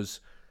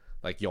Rose,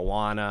 like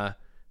Joanna,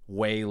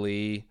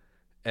 Weili,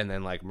 and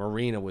then like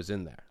Marina was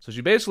in there. So she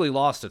basically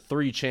lost to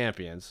 3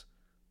 champions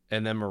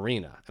and then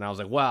Marina. And I was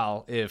like,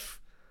 well, if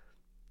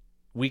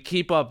we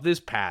keep up this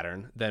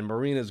pattern, then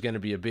Marina's going to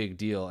be a big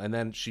deal. And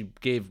then she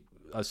gave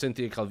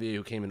Cynthia Calvillo,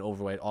 who came in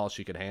overweight, all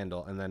she could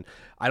handle. And then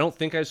I don't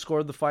think I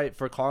scored the fight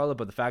for Carla,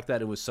 but the fact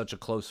that it was such a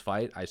close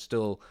fight, I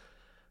still...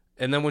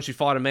 And then when she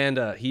fought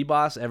Amanda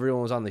Hebos,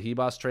 everyone was on the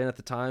Hebos train at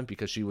the time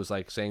because she was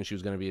like saying she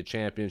was going to be a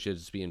champion. She had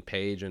to be in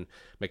Paige and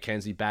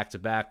Mackenzie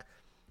back-to-back.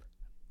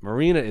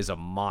 Marina is a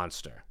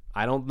monster.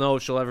 I don't know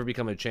if she'll ever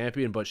become a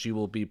champion, but she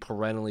will be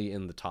perennially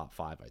in the top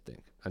 5, I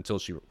think, until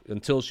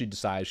she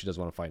decides she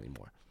doesn't want to fight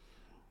anymore.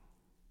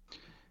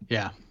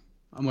 Yeah,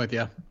 I'm with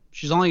you.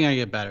 She's only going to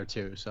get better,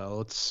 too, so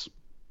let's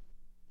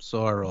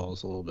slow our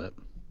rolls a little bit.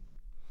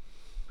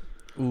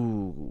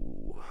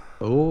 Ooh.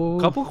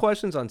 Couple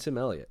questions on Tim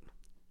Elliott.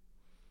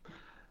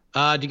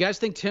 Do you guys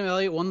think Tim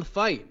Elliott won the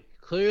fight?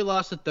 Clearly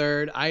lost the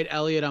third. I had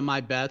Elliott on my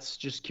bets.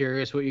 Just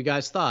curious what you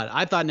guys thought.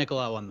 I thought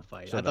Nicolau won the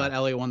fight. I thought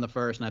Elliott won the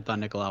first, and I thought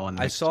Nicolau won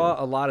the next. I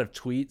saw a lot of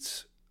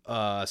tweets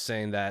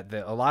saying that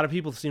a lot of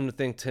people seem to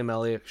think Tim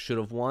Elliott should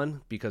have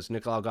won because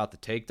Nicolau got the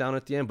takedown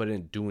at the end, but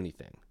didn't do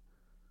anything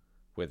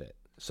with it.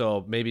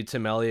 So maybe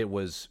Tim Elliott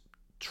was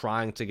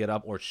trying to get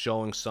up or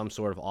showing some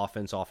sort of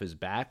offense off his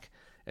back,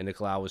 and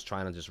Nicolau was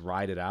trying to just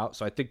ride it out.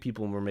 So I think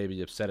people were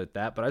maybe upset at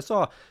that. But I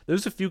saw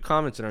there's a few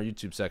comments in our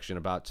YouTube section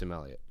about Tim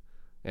Elliott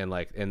and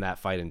like in that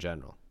fight in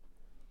general.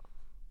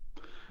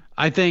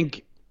 I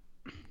think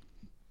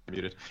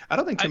muted. I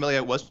don't think Tim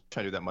Elliott was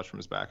trying to do that much from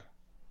his back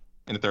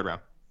in the third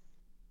round.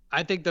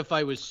 I think the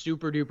fight was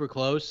super duper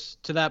close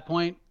to that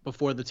point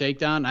before the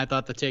takedown. I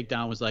thought the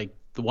takedown was like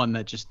the one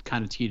that just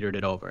kind of teetered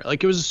it over.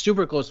 Like it was a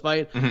super close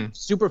fight,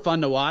 super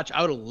fun to watch.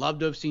 I would have loved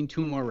to have seen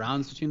 2 more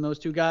rounds between those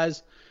two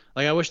guys.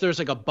 Like I wish there was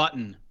like a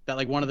button that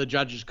like one of the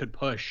judges could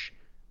push,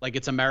 like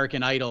it's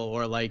American Idol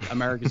or like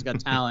America's Got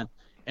Talent,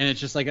 and it's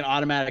just like an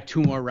automatic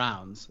 2 more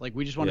rounds. Like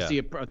we just want to see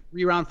a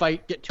 3-round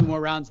fight, get 2 more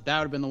rounds. That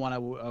would have been the one I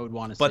would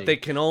want to see. But they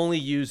can only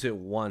use it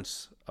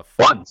once a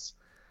fight. Once.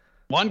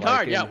 One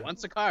card,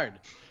 once a card.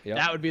 Yep.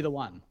 That would be the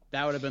one.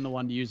 That would have been the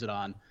one to use it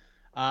on.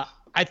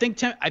 I think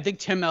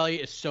Tim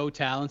Elliott is so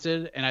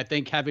talented, and I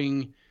think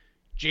having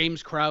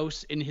James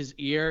Krause in his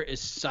ear is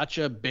such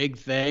a big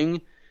thing.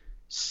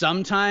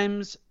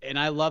 Sometimes, and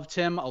I love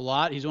Tim a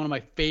lot. He's one of my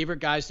favorite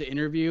guys to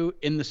interview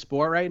in the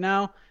sport right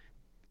now.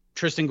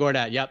 Tristan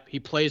Gordat. Yep, he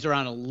plays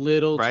around a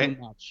little too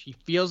much. He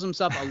feels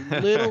himself a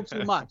little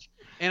too much.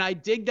 And I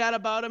dig that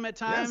about him at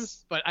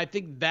times, but I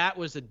think that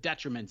was a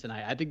detriment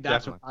tonight. I think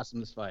that's what cost him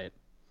this fight.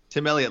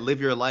 Tim Elliott,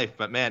 live your life.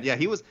 But man, yeah,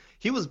 he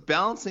was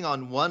balancing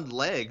on one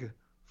leg,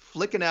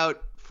 flicking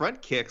out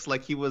front kicks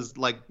like he was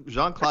like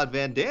Jean-Claude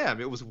Van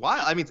Damme. It was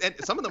wild. I mean, and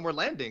some of them were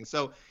landing.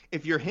 So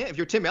if you're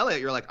Tim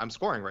Elliott, you're like, I'm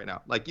scoring right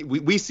now. Like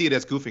we see it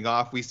as goofing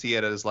off. We see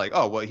it as like,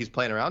 oh, well, he's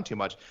playing around too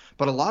much.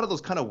 But a lot of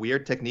those kind of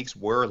weird techniques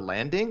were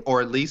landing,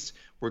 or at least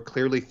were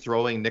clearly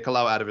throwing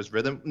Nicolau out of his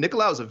rhythm.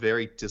 Nicolau is a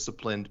very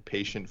disciplined,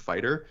 patient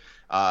fighter,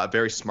 a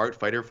very smart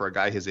fighter for a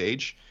guy his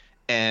age.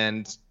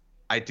 And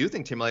I do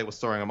think Tim Elliott was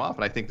throwing him off,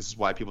 and I think this is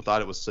why people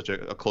thought it was such a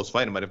close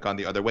fight and might have gone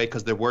the other way,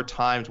 because there were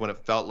times when it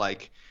felt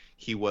like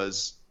he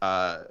was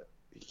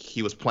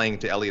playing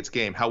to Elliott's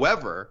game.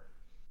 However,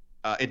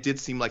 it did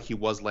seem like he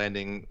was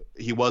landing.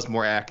 He was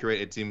more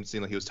accurate. It seemed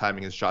like he was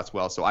timing his shots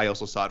well. So I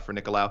also saw it for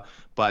Nicolau.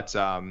 But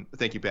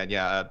thank you, Ben.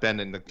 Yeah, Ben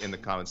in the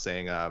comments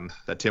saying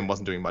that Tim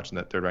wasn't doing much in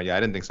that third round. Yeah,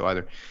 I didn't think so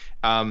either.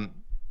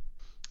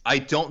 I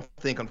don't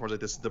think,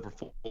 unfortunately, this is the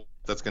performance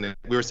that's going to.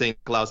 We were saying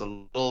Nicolau's a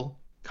little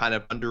kind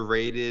of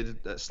underrated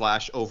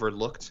 /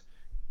 overlooked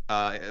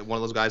one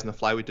of those guys in the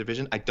flyweight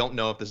division. I don't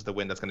know if this is the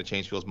win that's going to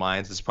change people's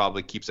minds. This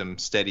probably keeps him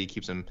steady,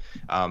 keeps him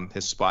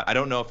his spot. I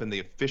don't know if in the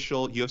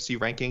official UFC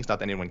rankings, not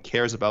that anyone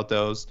cares about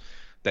those,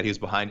 that he was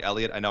behind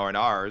Elliott. I know in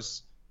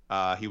ours,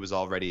 he was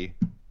already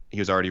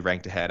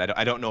ranked ahead.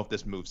 I don't know if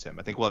this moves him.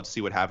 I think we'll have to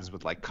see what happens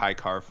with like Kai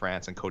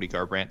Car-France and Cody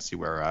Garbrandt to see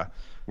where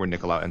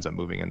Nicolau ends up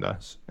moving in the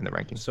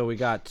rankings. So we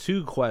got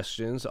 2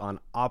 questions on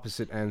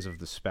opposite ends of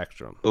the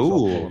spectrum. Ooh. So I'll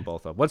pull them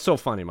both up. What's so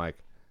funny, Mike?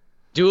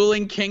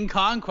 Dueling King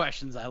Kong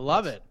questions. I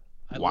love it.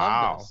 I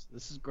Wow. love this.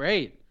 This is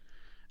great.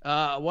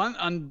 One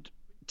on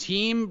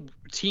Team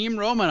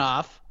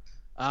Romanov.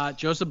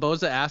 Joseph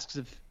Boza asks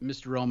if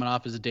Mr.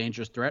 Romanov is a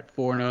dangerous threat,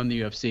 4-0 in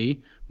the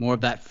UFC. More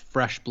of that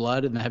fresh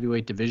blood in the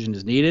heavyweight division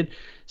is needed.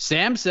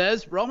 Sam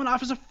says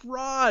Romanov is a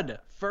fraud.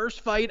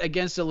 First fight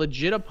against a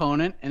legit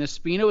opponent, and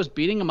Espino is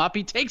beating him up.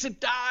 He takes a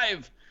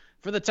dive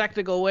for the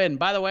technical win.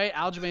 By the way,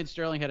 Aljamain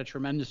Sterling had a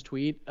tremendous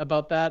tweet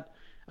about that,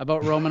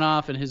 about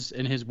Romanov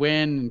and his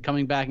win and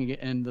coming back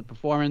and the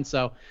performance.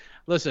 So,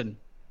 listen,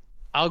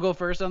 I'll go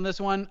first on this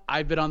one.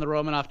 I've been on the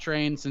Romanov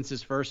train since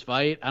his first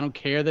fight. I don't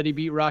care that he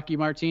beat Rocky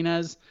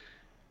Martinez,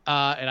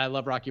 and I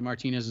love Rocky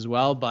Martinez as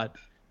well, but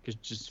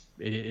because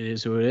it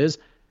is who it is.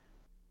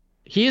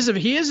 He is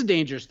a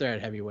dangerous threat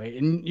at heavyweight,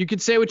 and you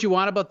could say what you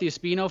want about the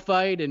Espino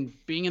fight and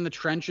being in the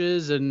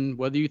trenches and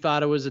whether you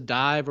thought it was a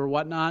dive or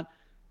whatnot.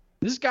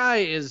 This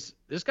guy's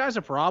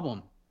a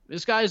problem.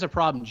 This guy is a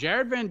problem.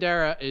 Jared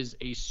Vanderaa is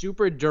a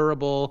super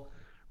durable,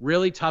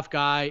 really tough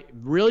guy,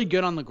 really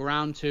good on the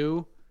ground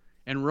too.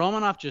 And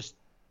Romanov just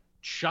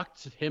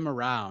chucked him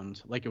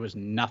around like it was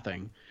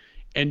nothing.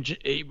 And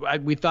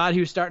we thought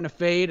he was starting to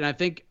fade. And I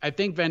think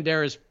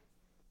Vandeera's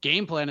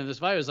game plan in this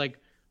fight was like,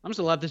 I'm just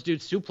going to let this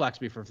dude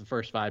suplex me for the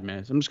first 5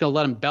 minutes. I'm just going to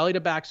let him belly to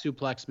back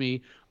suplex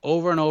me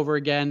over and over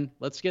again.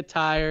 Let's get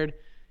tired.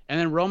 And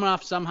then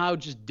Romanov somehow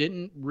just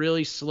didn't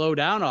really slow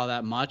down all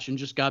that much and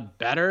just got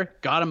better,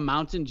 got him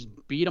mounted, just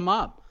beat him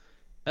up.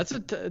 It's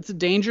a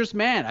dangerous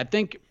man. I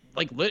think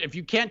if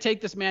you can't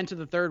take this man to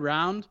the 3rd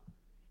round,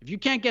 if you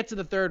can't get to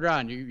the 3rd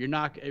round, you're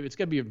not. It's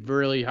going to be a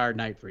really hard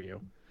night for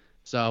you.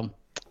 So,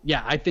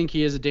 yeah, I think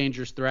he is a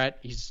dangerous threat.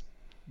 He's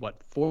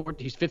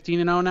he's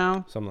 15-0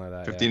 now. Something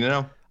like that.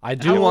 15-0. I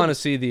do want to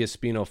see the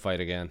Espino fight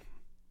again.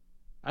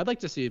 I'd like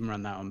to see him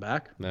run that one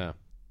back. Yeah,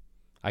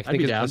 I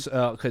think because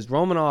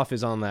Romanov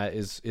is on that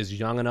is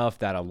young enough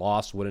that a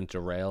loss wouldn't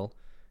derail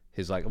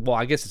his I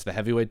guess it's the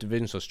heavyweight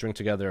division, so string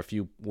together a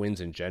few wins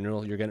in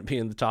general, you're going to be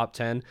in the top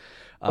 10.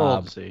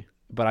 We'll see.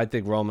 But I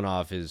think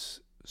Romanov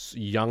is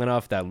young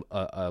enough that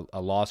a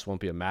loss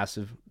won't be a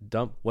massive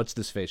dump. What's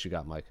this face you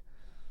got, Mike?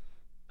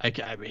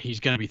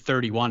 He's going to be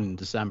 31 in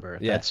December.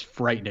 Yeah. That's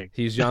frightening.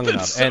 He's young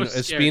enough. So and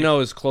scary.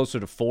 Espino is closer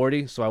to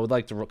 40, so I would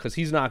like to, because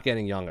he's not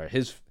getting younger.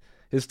 His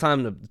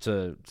time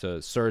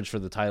to surge for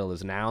the title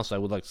is now, so I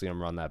would like to see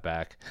him run that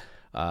back.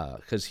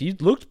 Because he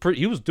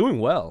was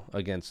doing well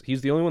against, he's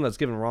the only one that's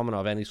given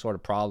Romanov any sort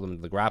of problem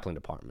in the grappling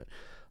department.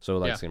 So I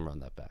would like to see him run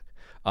that back.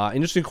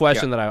 Interesting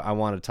question that I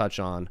want to touch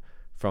on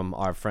from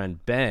our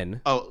friend Ben.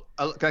 Oh,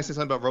 can I say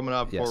something about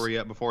Romanov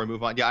Yes. before we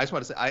move on? Yeah, I just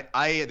want to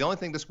say, the only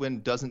thing this win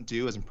doesn't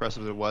do, as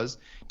impressive as it was,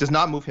 does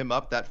not move him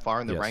up that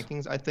far in the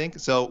rankings, I think.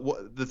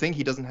 So the thing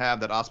he doesn't have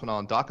that Aspinall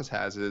and Dacus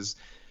has is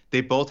they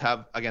both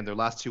have, again, their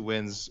last 2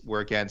 wins were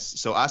against,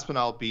 so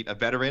Aspinall beat a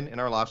veteran in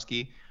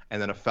Arlovsky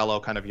and then a fellow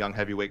kind of young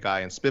heavyweight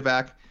guy in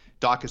Spivak.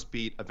 Dacus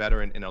beat a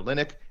veteran in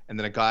Oleinik, and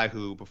then a guy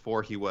who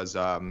before he was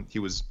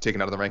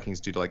taken out of the rankings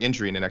due to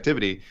injury and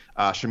inactivity,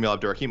 Shamil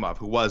Abdurakhimov,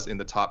 who was in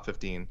the top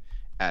 15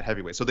 at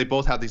heavyweight. So they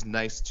both have these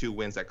nice 2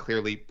 wins that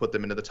clearly put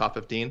them into the top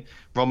 15.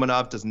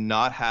 Romanov does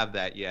not have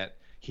that yet.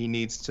 He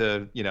needs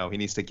to get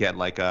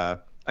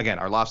again,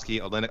 Arlovsky,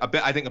 Oleinik.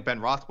 I think a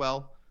Ben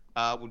Rothwell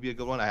would be a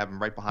good one. I have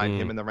him right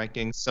behind him in the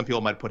rankings. Some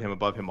people might put him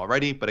above him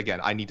already, but again,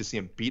 I need to see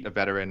him beat a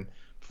veteran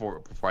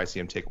before I see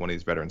him take one of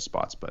these veteran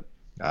spots. But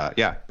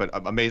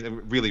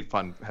amazing, really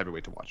fun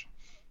heavyweight to watch.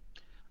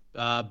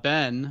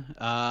 Ben,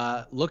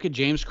 look at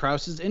James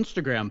Krause's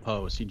Instagram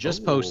post. He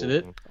just posted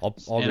it, I'll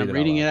and I'm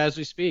reading it as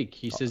we speak.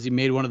 He says he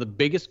made one of the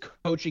biggest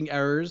coaching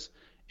errors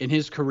in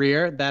his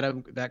career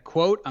that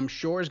quote, I'm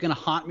sure is going to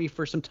haunt me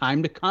for some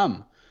time to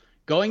come.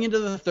 Going into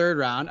the 3rd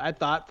round, I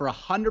thought for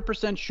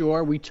 100%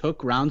 sure we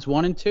took rounds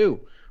 1 and 2.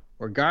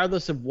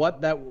 Regardless of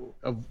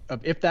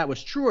if that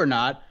was true or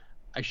not,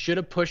 I should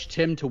have pushed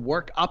him to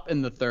work up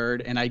in the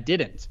 3rd, and I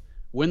didn't.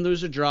 Win,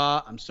 lose, or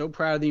draw, I'm so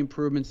proud of the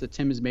improvements that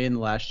Tim has made in the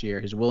last year.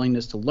 His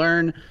willingness to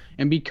learn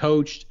and be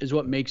coached is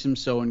what makes him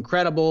so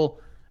incredible.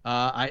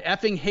 I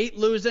effing hate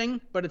losing,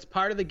 but it's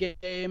part of the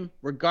game.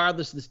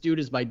 Regardless, this dude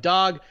is my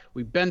dog.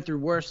 We've been through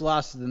worse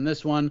losses than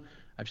this one.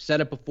 I've said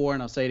it before,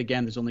 and I'll say it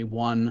again. There's only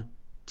one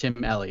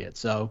Tim Elliott.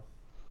 So,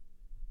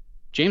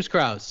 James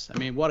Krause, I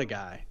mean, what a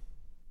guy.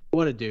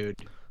 What a dude.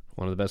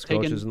 One of the best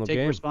coaches in the game.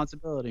 Taking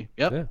responsibility.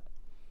 Yep. Yeah.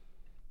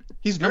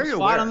 He's very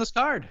aware. Spot on this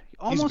card.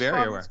 He's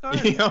very aware.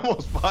 He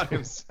almost fought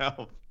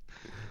himself.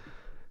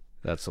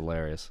 That's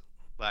hilarious.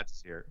 Glad to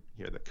hear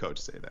the coach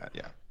say that.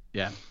 Yeah.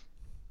 Yeah.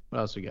 What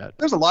else we got?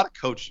 There's a lot of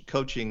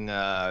coaching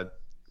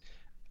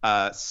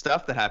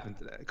stuff that happened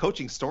today,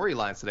 coaching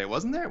storylines today,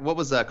 wasn't there? What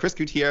was Chris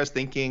Gutierrez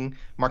thanking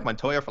Mark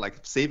Montoya for like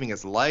saving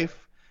his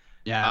life?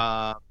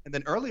 Yeah. And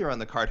then earlier on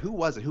the card, who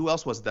was it? Who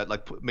else was it that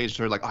like made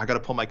sure like, oh, I got to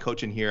pull my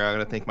coach in here. I got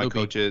to thank my Loopy.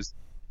 coaches.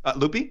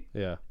 Loopy?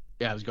 Yeah.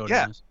 Yeah, I was going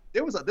Yeah.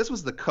 to This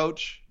was the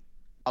coach.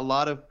 A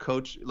lot of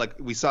coach, like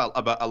we saw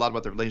a lot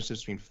about the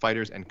relationships between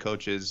fighters and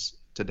coaches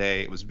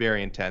today. It was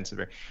very intense and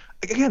very.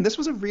 Again, this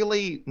was a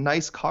really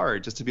nice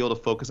card just to be able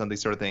to focus on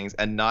these sort of things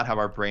and not have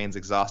our brains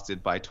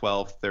exhausted by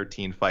 12,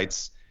 13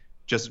 fights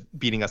just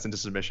beating us into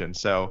submission.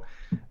 So,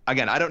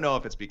 again, I don't know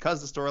if it's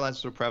because the storylines are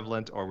so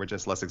prevalent or we're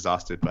just less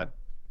exhausted, but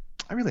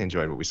I really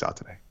enjoyed what we saw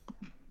today.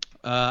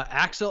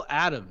 Axel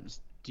Adams,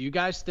 do you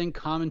guys think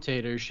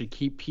commentators should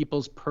keep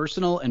people's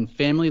personal and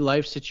family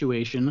life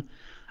situation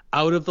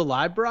out of the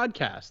live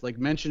broadcast, like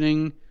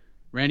mentioning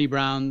Randy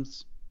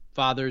Brown's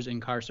father's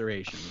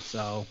incarceration?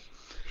 So,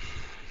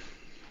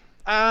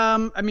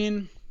 I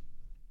mean,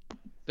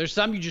 there's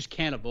some you just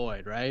can't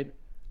avoid, right?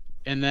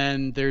 And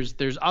then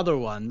there's other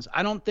ones.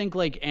 I don't think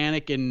like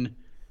Anakin,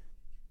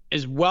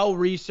 as well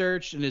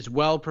researched and as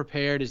well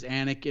prepared as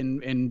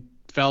Anakin and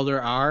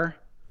Felder are,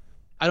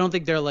 I don't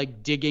think they're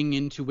like digging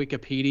into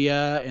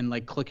Wikipedia and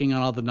like clicking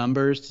on all the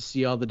numbers to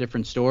see all the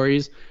different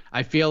stories.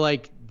 I feel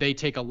like they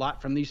take a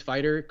lot from these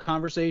fighter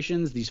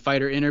conversations, these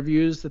fighter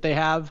interviews that they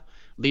have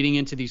leading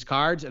into these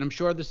cards. And I'm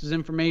sure this is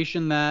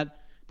information that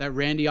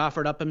Randy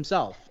offered up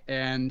himself.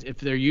 And if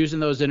they're using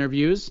those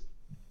interviews,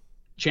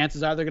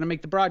 chances are they're going to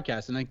make the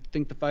broadcast. And I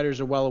think the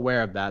fighters are well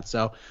aware of that.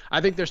 So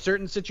I think there's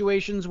certain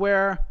situations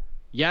where,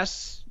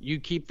 yes, you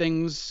keep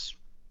things,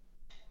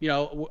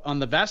 on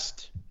the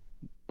vest.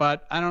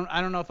 But I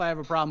don't know if I have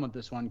a problem with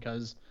this one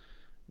because,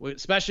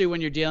 especially when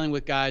you're dealing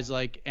with guys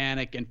like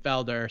Anik and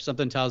Felder,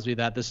 something tells me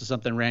that this is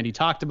something Randy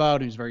talked about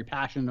and he's very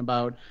passionate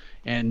about,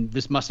 and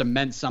this must have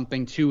meant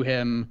something to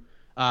him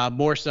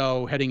more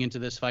so heading into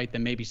this fight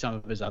than maybe some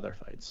of his other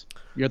fights.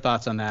 Your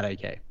thoughts on that,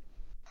 AK?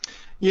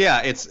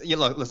 Yeah,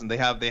 look, listen, they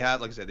have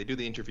like I said, they do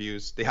the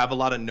interviews. They have a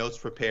lot of notes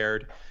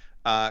prepared.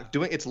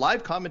 It's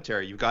live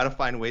commentary. You've got to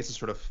find ways to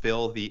sort of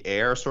fill the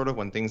air sort of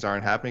when things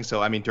aren't happening.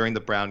 So, I mean, during the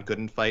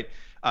Brown-Gooden fight,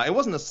 it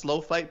wasn't a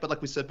slow fight, but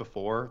like we said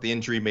before, the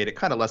injury made it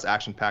kind of less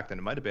action-packed than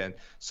it might have been.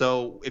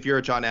 So if you're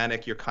a John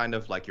Anik, you're kind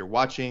of like you're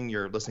watching,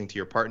 you're listening to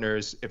your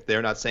partners. If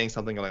they're not saying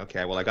something, you're like,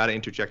 okay, well, I got to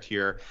interject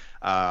here.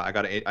 I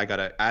got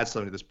to add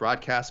something to this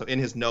broadcast. So in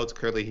his notes,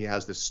 clearly he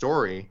has this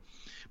story.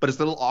 But it's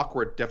a little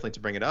awkward, definitely, to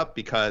bring it up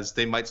because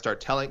they might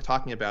start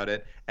talking about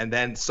it, and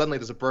then suddenly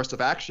there's a burst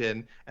of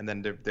action, and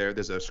then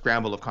there's a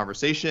scramble of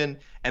conversation,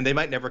 and they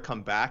might never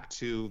come back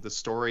to the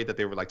story that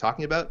they were like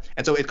talking about,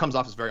 and so it comes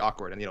off as very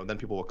awkward. And then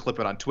people will clip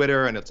it on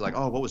Twitter, and it's like,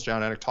 oh, what was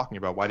John Anik talking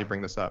about? Why did he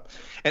bring this up?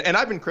 And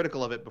I've been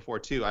critical of it before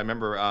too. I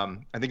remember, I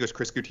think it was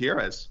Chris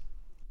Gutierrez.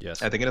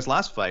 Yes. I think in his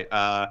last fight,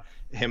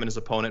 him and his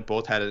opponent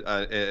both had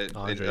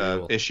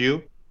an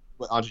issue.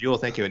 Andre Ewell,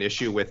 thank you, an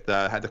issue with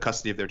had the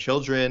custody of their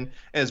children.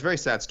 And it's a very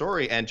sad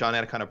story, and John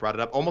Anik kind of brought it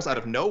up almost out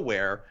of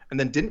nowhere and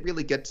then didn't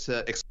really get to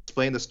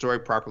explain the story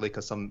properly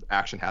because some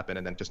action happened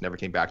and then just never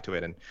came back to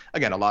it. And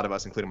again, a lot of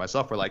us, including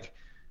myself, were like,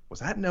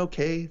 was that an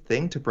okay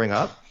thing to bring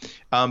up?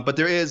 But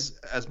there is,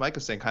 as Mike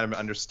was saying, kind of an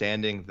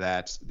understanding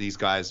that these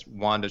guys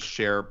want to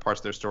share parts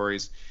of their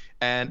stories.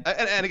 And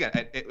again,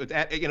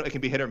 it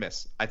can be hit or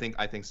miss. I think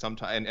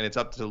sometimes, and it's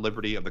up to the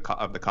liberty of the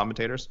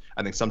commentators.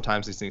 I think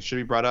sometimes these things should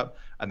be brought up.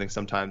 I think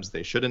sometimes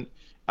they shouldn't.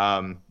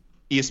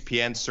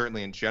 ESPN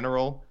certainly in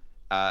general,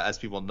 as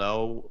people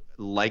know,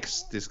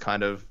 likes this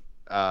kind of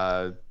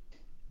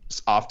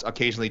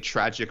occasionally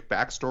tragic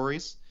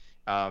backstories.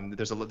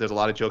 There's a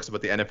lot of jokes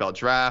about the NFL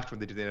draft. When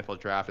they do the NFL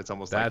draft, it's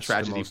almost like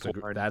tragedy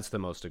porn. That's the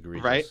most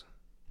egregious.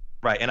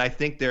 Right. And I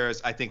think now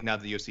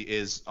that the UFC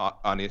is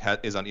on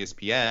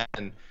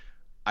ESPN.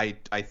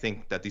 I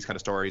think that these kind of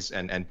stories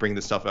and bring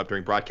this stuff up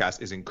during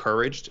broadcast is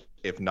encouraged,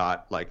 if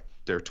not like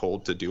they're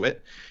told to do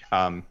it.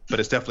 But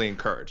it's definitely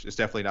encouraged. It's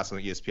definitely not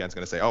something ESPN's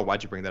going to say, oh,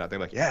 why'd you bring that up? They're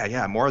like,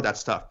 yeah, more of that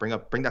stuff. Bring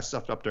that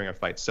stuff up during a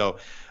fight. So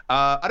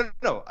I don't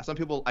know.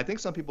 I think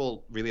some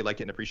people really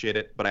like it and appreciate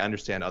it, but I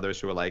understand others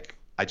who are like,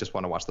 I just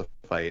want to watch the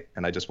fight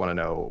and I just want to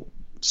know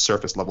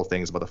surface level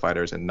things about the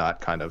fighters and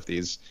not kind of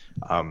these,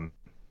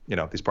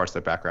 these parts of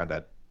their background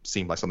that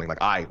seem like something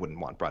like I wouldn't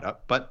want brought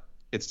up, but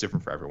it's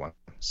different for everyone.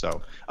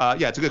 So,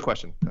 it's a good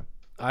question.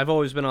 I've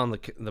always been on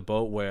the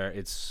boat where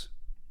it's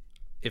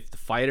if the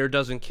fighter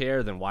doesn't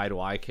care, then why do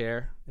I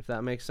care? If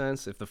that makes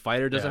sense. If the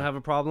fighter doesn't have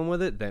a problem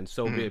with it, then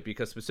so be it.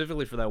 Because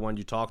specifically for that one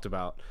you talked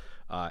about,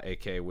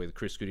 AK, with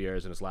Chris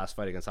Gutierrez in his last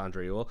fight against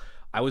Andre Ewell,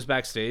 I was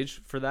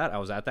backstage for that. I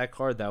was at that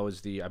card. That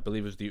was I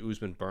believe it was the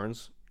Usman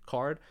Burns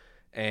card.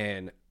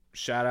 And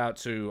shout out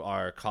to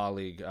our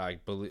colleague, I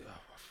believe,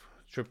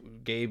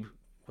 Gabe.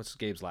 What's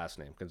Gabe's last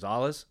name?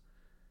 Gonzalez.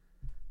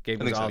 Gabe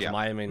Gonzalez,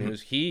 Miami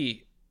News.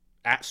 He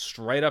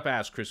straight up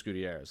asked Chris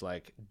Gutierrez,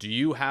 like, do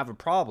you have a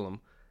problem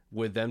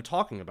with them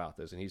talking about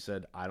this? And he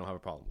said, I don't have a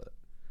problem with it.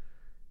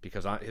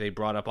 Because they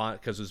brought up on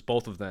because it was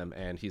both of them.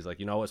 And he's like,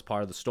 it's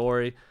part of the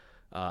story.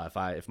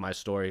 If my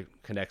story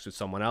connects with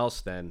someone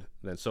else, then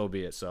so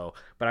be it. So,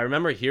 but I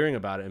remember hearing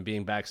about it and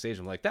being backstage.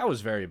 I'm like, that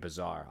was very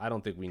bizarre. I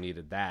don't think we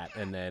needed that.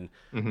 And then,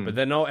 but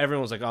then no,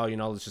 everyone was like, oh,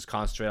 let's just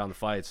concentrate on the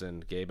fights.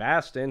 And Gabe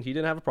asked, and he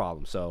didn't have a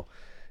problem. So,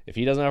 if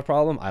he doesn't have a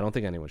problem, I don't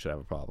think anyone should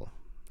have a problem.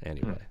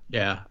 Anyway.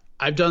 Yeah,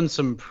 I've done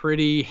some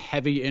pretty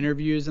heavy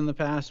interviews in the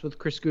past with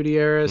Chris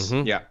Gutierrez.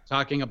 Yeah,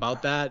 talking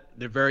about that.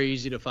 They're very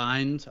easy to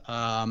find.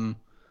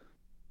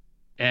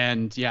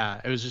 And yeah,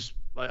 it was just.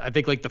 I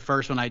think like the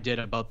first one I did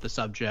about the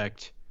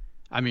subject,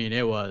 I mean,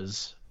 it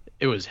was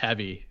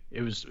heavy.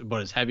 It was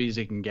about as heavy as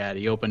it can get.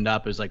 He opened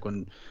up. It was like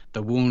when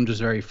the wound was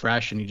very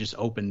fresh and he just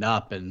opened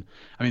up. And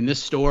I mean,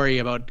 this story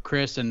about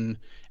Chris and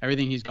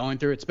everything he's going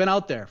through, it's been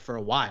out there for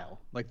a while,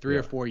 like 3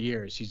 or 4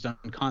 years. He's done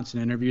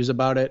constant interviews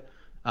about it.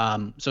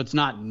 So it's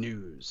not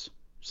news.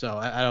 So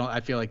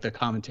I feel like the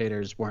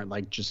commentators weren't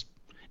like just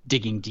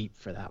digging deep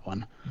for that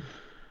one.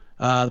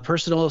 The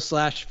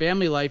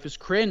personal/family life is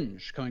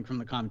cringe coming from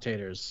the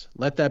commentators.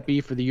 Let that be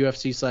for the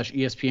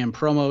UFC/ESPN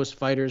promos.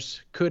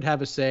 Fighters could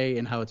have a say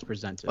in how it's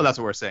presented. Well, that's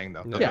what we're saying,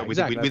 though. Yeah,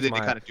 exactly. They my...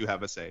 kind of do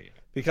have a say.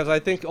 Because I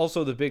think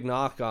also the big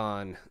knock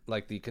on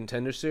like the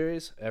Contender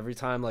Series, every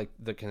time like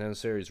the Contender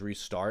Series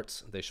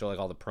restarts, they show like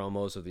all the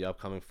promos of the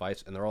upcoming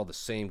fights, and they're all the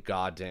same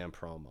goddamn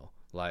promo.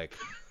 Like,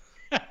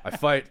 I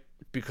fight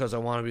because I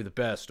want to be the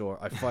best, or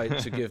I fight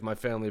to give my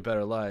family a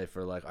better life,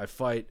 or like I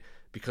fight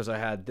because I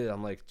had this.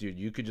 I'm like, dude,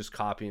 you could just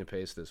copy and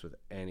paste this with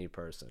any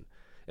person.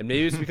 And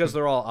maybe it's because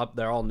they're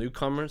all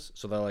newcomers,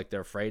 so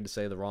they're afraid to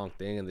say the wrong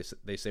thing, and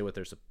they say what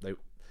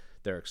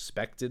they're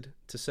expected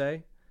to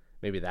say.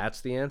 Maybe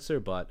that's the answer.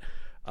 But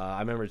I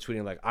remember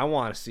tweeting like, I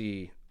want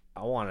to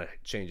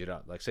change it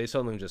up. Like, say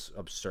something just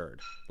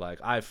absurd, like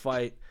I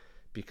fight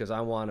because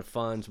I want to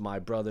fund my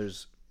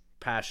brother's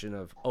passion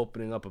of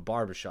opening up a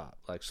barbershop,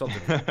 like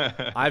something.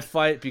 I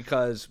fight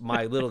because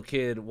my little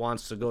kid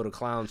wants to go to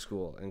clown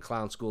school and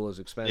clown school is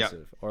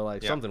expensive, or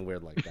like something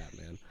weird like that,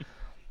 man.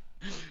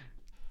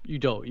 You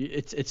don't.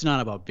 It's not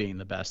about being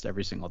the best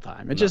every single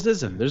time. It just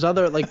isn't. There's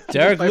other like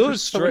Derek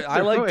Lewis. I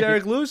like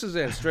Derek Lewis's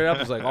answer. Straight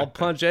up is like, I'll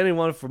punch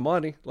anyone for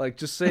money. Like,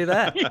 just say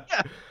that. Yeah.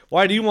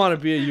 Why do you want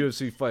to be a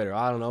UFC fighter?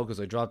 I don't know,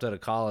 because I dropped out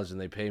of college and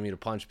they pay me to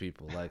punch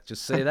people. Like,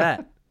 just say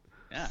that.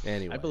 Yeah.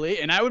 Anyway,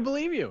 I would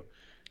believe you.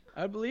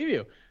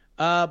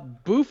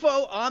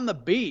 Bufo on the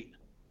beat.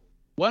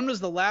 When was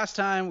the last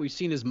time we've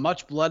seen as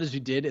much blood as we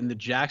did in the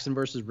Jackson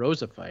versus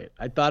Rosa fight?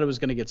 I thought it was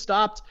going to get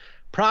stopped.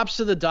 Props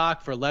to the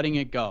doc for letting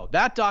it go.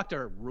 That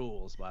doctor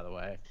rules, by the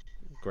way.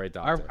 Great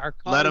doctor. Our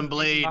Let him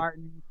bleed.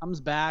 Martin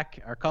comes back.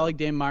 Our colleague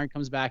Dame Martin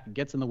comes back and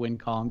gets in the win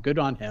column. Good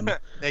on him.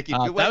 Thank you.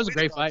 That was a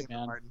great fight,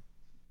 man. Martin.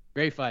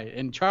 Great fight.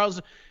 And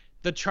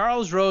the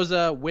Charles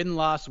Rosa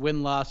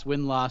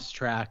win-loss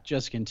track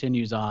just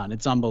continues on.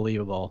 It's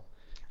unbelievable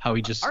how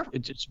he just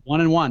it's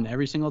 1-1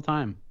 every single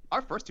time.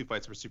 Our first two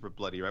fights were super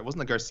bloody, right? Wasn't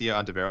the Garcia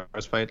on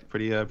Tavares fight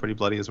pretty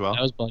bloody as well?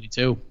 That was bloody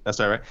too. That's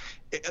right.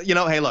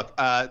 Hey, look,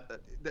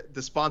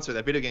 the sponsor,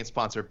 that video game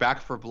sponsor,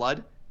 Back for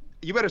Blood,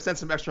 you better send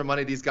some extra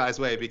money these guys'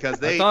 way,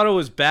 because I thought it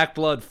was Back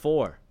Blood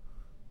 4.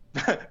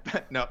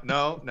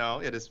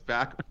 No, it is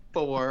Back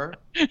for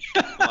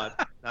Blood,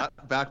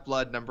 not Back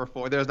Blood number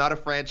 4. There's not a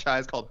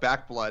franchise called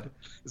Back Blood.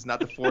 It's not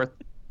the fourth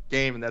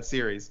game in that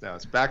series. No,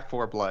 it's Back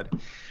 4 Blood.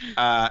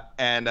 I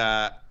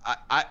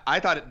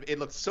thought it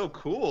looked so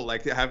cool,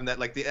 like having that,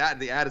 like the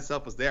ad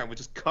itself was there and was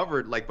just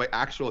covered like by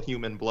actual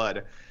human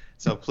blood.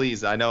 So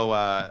please, I know.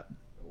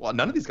 Well,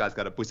 none of these guys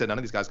got a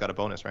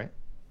bonus, right?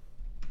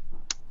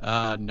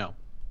 No.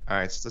 All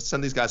right, so let's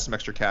send these guys some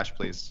extra cash,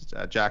 please.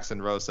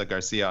 Jackson, Rosa,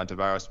 Garcia, and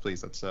Tavares,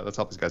 please. Let's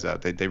help these guys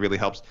out. They really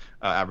helped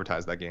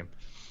advertise that game.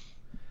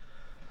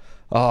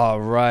 All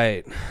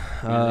right.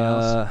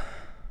 A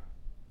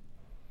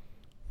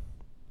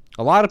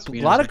lot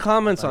of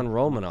comments on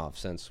Romanov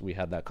since we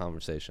had that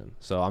conversation.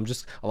 So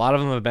a lot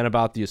of them have been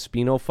about the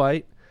Espino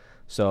fight.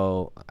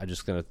 So I'm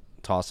just gonna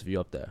toss a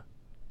few up there.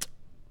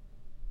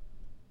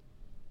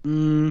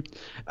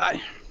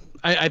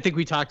 I think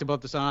we talked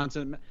about this on,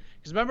 because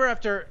remember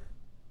after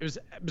it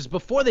was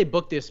before they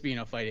booked the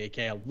Espino fight, AK,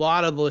 a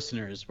lot of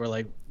listeners were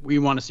like, we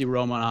want to see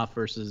Romanov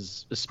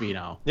versus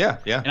Espino. Yeah.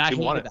 And I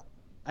hated that.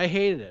 I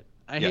hated it.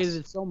 I hated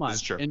it so much.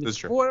 This is true. And this is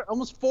true.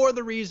 Almost for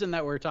the reason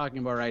that we're talking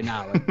about right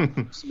now. Like,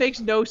 this makes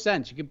no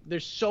sense.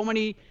 There's so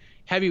many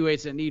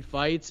heavyweights that need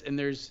fights, and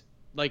there's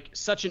like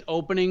such an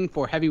opening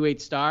for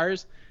heavyweight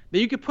stars that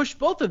you could push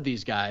both of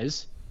these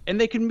guys,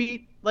 and they can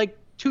meet like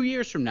 2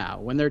 years from now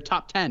when they're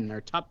top 10 or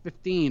top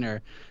 15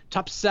 or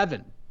top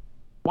 7.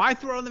 Why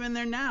throw them in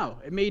there now?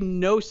 It made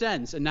no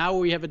sense. And now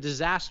we have a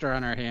disaster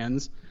on our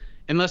hands.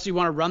 Unless you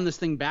want to run this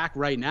thing back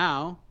right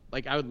now.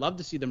 Like, I would love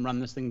to see them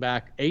run this thing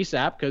back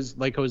ASAP, because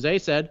like Jose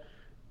said,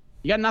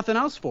 you got nothing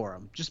else for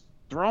them. Just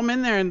throw them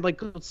in there and like,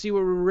 let's see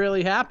what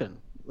really happened.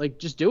 Like,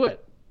 just do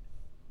it.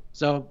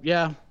 So,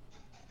 yeah.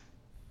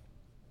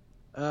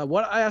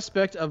 What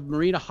aspect of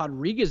Marina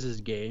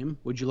Rodriguez's game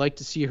would you like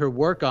to see her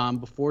work on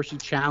before she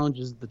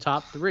challenges the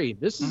top 3?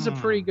 This is a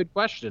pretty good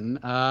question.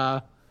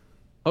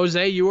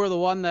 Jose, you were the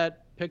one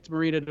that picked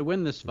Marina to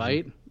win this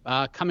fight.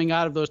 coming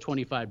out of those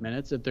 25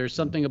 minutes, if there's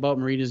something about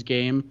Marina's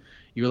game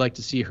you would like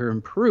to see her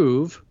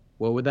improve,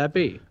 what would that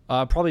be?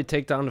 Probably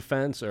takedown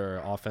defense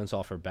or offense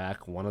off her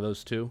back, one of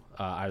those two.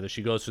 Either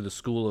she goes through the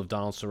school of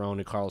Donald Cerrone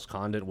and Carlos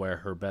Condit, where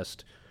her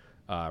best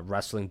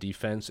wrestling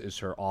defense is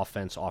her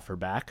offense off her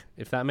back,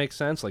 if that makes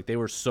sense. Like, they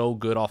were so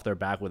good off their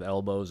back with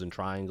elbows and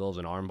triangles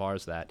and arm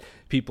bars that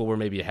people were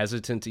maybe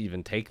hesitant to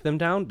even take them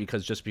down,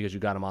 because just because you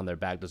got them on their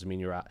back doesn't mean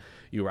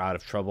you were out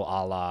of trouble,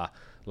 a la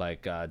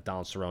like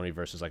Donald Cerrone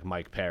versus like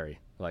Mike Perry,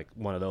 like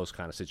one of those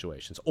kind of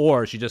situations.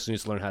 Or she just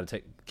needs to learn how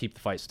to keep the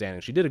fight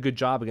standing. She did a good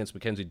job against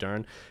Mackenzie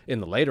Dern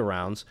in the later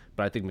rounds,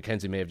 but I think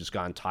Mackenzie may have just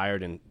gotten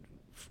tired, and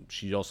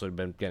she also had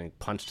been getting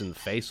punched in the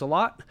face a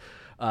lot.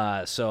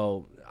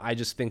 So I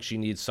just think she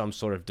needs some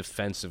sort of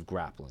defensive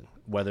grappling,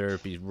 whether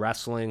it be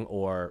wrestling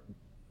or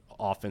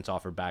offense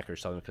off her back or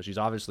something, because she's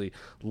obviously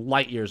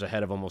light years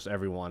ahead of almost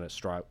everyone at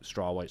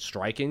strawweight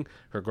striking.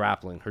 Her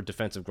grappling, her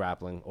defensive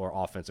grappling or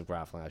offensive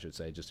grappling, I should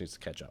say, just needs to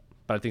catch up.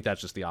 But I think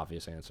that's just the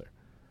obvious answer.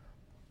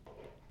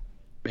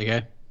 Big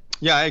A?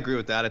 Yeah, I agree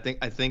with that.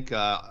 I think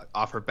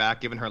off her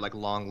back, given her like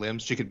long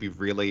limbs, she could be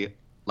really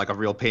like a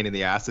real pain in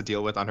the ass to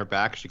deal with on her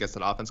back. She gets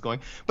that offense going.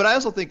 But I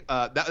also think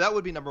that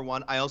would be number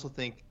one. I also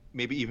think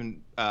maybe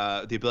even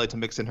the ability to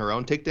mix in her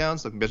own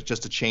takedowns, like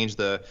just to change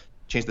the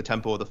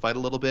tempo of the fight a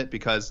little bit,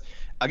 because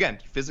again,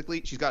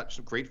 physically she's got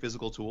some great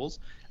physical tools,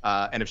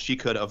 and if she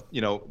could have,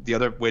 the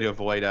other way to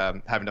avoid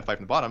having to fight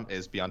from the bottom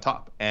is be on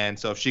top. And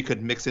so if she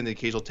could mix in the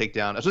occasional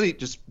takedown, especially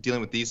just dealing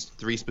with these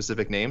three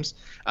specific names,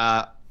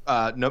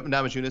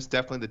 Namajunas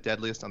definitely the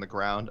deadliest on the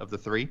ground of the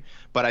three.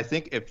 But I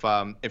think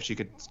if she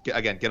could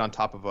get on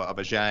top of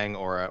a Zhang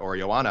or a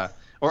Joanna,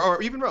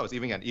 or even Rose,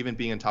 even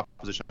being in top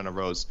position on a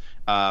Rose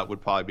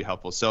would probably be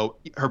helpful. So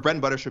her bread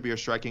and butter should be her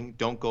striking.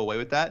 Don't go away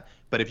with that.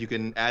 But if you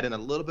can add in a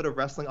little bit of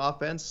wrestling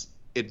offense,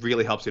 it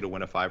really helps you to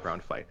win a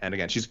 5-round fight. And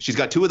again, she's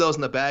got 2 of those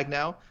in the bag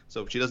now,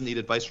 so she doesn't need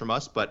advice from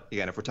us. But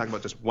again, if we're talking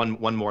about just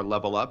one more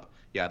level up,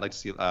 yeah, I'd like to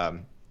see.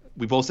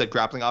 We both said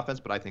grappling offense,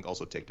 but I think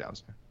also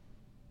takedowns.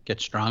 Get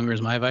stronger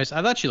is my advice.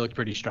 I thought she looked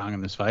pretty strong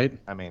in this fight.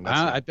 I mean,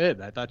 I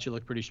did. I thought she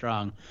looked pretty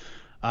strong.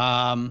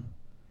 There's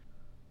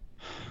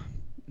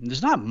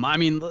not. I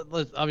mean,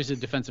 obviously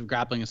defensive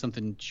grappling is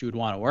something she would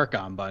want to work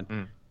on, but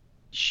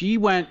she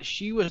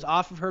was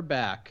off of her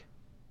back,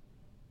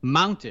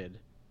 mounted,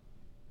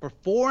 for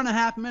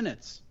 4.5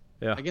 minutes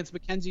against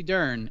Mackenzie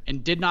Dern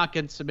and did not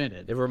get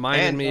submitted. It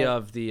reminded me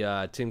of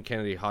the Tim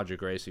Kennedy Hodger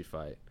Gracie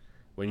fight.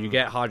 When you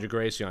get Hodger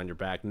Gracie on your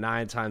back,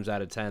 9 times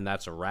out of 10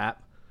 that's a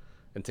wrap.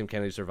 And Tim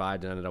Kennedy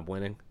survived and ended up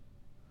winning.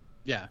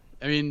 Yeah,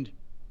 I mean,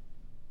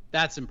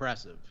 that's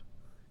impressive.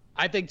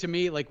 I think, to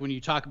me, like, when you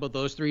talk about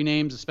those 3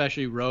 names,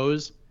 especially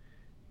Rose,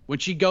 when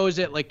she goes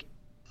at, like,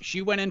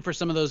 she went in for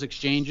some of those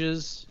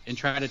exchanges and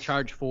tried to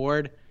charge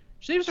forward,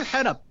 she leaves her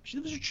head up. She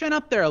leaves her chin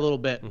up there a little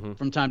bit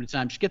from time to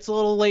time. She gets a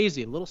little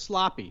lazy, a little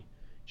sloppy.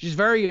 She's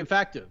very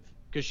effective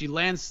because she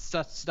lands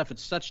stuff at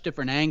such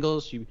different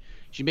angles.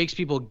 She makes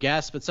people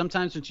guess, but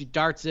sometimes when she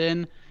darts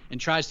in and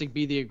tries to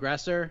be the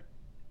aggressor,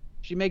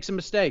 she makes some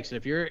mistakes. And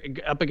if you're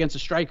up against a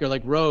striker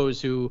like Rose,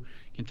 who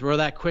can throw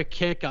that quick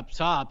kick up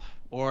top,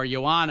 or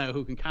Joanna,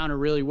 who can counter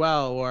really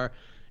well, or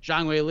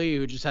Zhang Weili,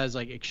 who just has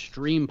like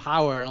extreme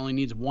power and only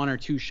needs 1 or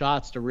 2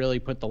 shots to really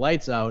put the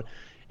lights out,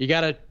 you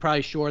got to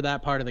probably shore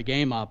that part of the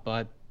game up.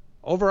 But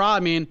overall, I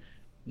mean,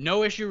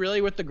 no issue really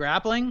with the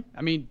grappling.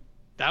 I mean,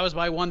 that was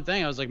my one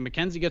thing. I was like,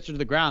 Mackenzie gets her to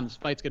the ground, this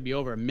fight's going to be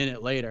over a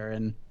minute later.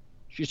 And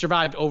she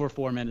survived over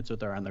 4 minutes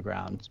with her on the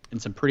ground in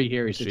some pretty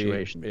hairy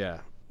situations. Yeah.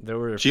 There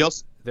were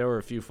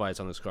a few fights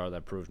on this card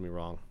that proved me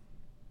wrong.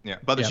 Yeah,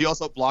 but she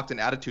also blocked an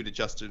attitude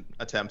adjusted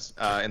attempts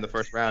in the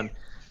first round.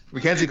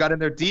 Mackenzie got in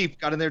there deep,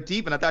 and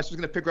I thought she was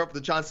going to pick her up with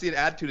the John Cena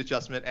attitude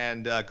adjustment,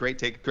 and great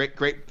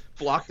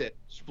blocked it.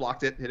 She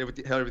blocked it, hit her with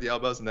the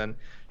elbows, and then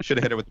should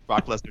have hit her with the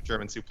Brock Lesnar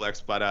German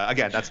suplex. But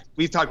again,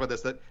 we've talked about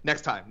this. That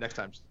next time,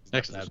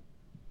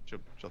 she'll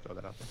throw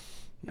that out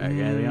there. All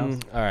right, anything else?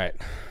 All right.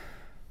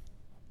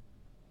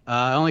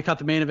 I only caught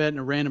the main event in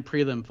a random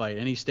prelim fight.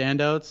 Any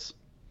standouts?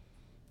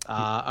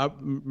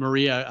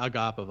 Maria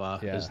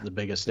Agapova is the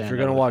biggest standout. If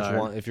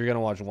you're gonna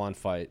watch one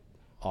fight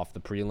off the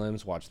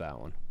prelims, watch that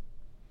one.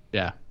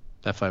 Yeah,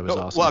 that fight was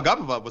awesome. Well,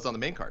 Agapova was on the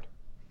main card.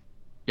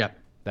 Yep,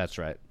 that's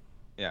right.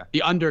 Yeah,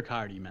 the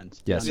undercard you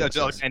meant. Yes. Yeah,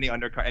 any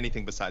undercard,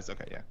 anything besides.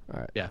 Okay, yeah. All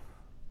right. Yeah.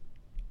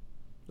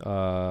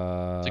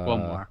 Take one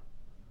more.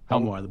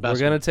 One more. The best.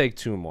 We're gonna take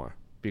 2 more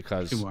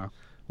because 2 more.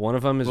 One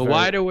of them is. Well,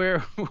 Wilder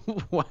wear.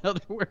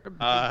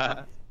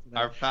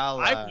 Our pal.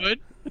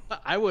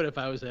 I would if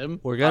I was him.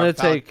 We're gonna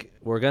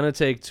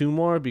take 2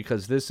 more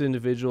because this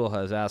individual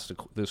has asked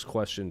this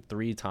question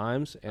 3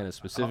 times and it's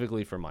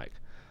specifically for Mike.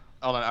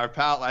 Hold on, I just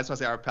want to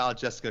say our pal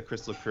Jessica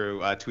Crystal Crew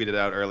tweeted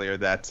out earlier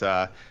that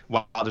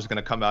Wilder's going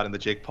to come out in the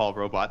Jake Paul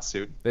robot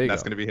suit.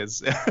 That's going to be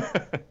his.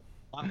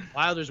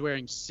 Wilder's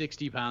wearing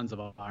 60 pounds of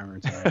armor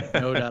tonight,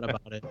 no doubt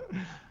about it.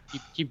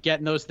 Keep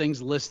getting those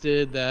things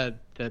listed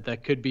that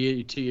could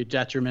be to your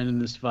detriment in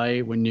this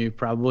fight when you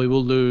probably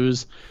will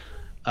lose.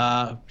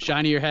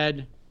 Shiny your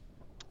head.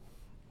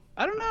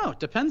 I don't know.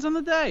 Depends on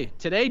the day.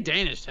 Today,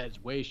 Danish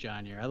head's way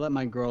shinier. I let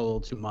mine grow a little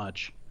too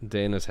much.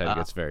 Dana's head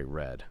gets very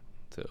red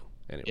too.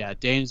 Anyway. Yeah,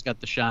 Dana's got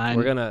the shine.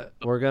 We're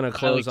gonna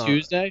close on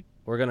Tuesday.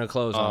 We're gonna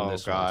close on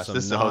this gosh, one.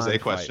 this is a Jose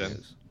question.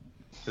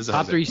 This is a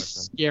Top Jose 3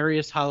 question.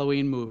 scariest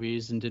Halloween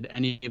movies, and did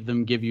any of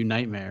them give you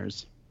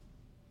nightmares?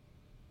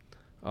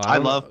 I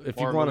love if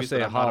you horror want to movies, say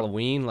but I'm not a-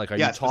 Halloween, like are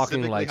Yeah, you talking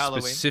specifically like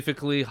Halloween.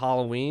 specifically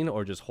Halloween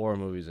or just horror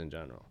movies in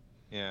general?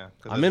 Yeah.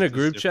 'cause I'm this in a is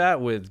group different.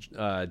 chat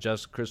with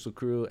Just Crystal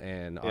Crew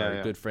and our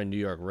yeah. good friend New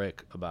York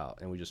Rick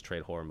and we just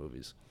trade horror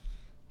movies.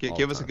 all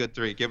Give the us a time. good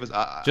 3. Give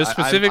us Just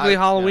specifically yeah.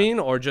 Halloween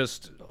or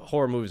just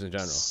horror movies in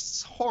general?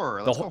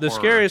 Horror. Let's go The horror.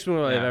 scariest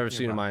movie I've Yeah, ever you're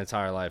seen in right. my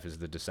entire life is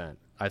The Descent.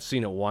 I've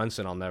seen it once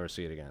and I'll never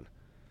see it again.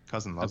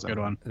 Cousin loves That's a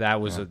good that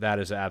one. That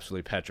is an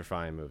absolutely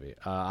petrifying movie.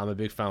 I'm a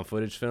big found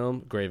footage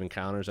film. Grave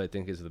Encounters, I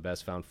think, is the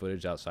best found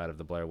footage outside of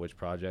the Blair Witch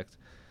Project.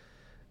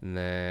 And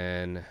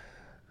then,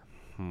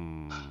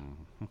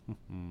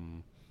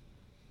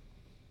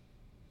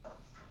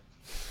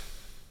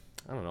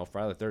 I don't know.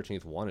 Friday the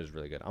 13th 1 is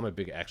really good. I'm a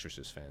big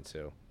Exorcist fan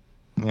too.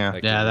 Yeah.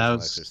 Like the Yeah, original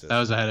Exorcist. that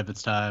was ahead of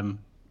its time.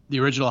 The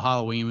original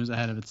Halloween was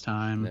ahead of its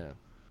time.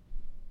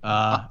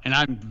 Yeah. And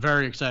I'm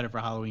very excited for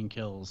Halloween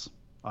Kills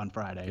on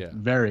Friday. Yeah.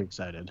 Very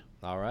excited.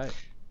 All right.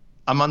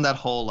 I'm on that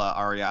whole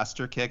Ari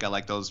Aster kick. I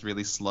like those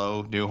really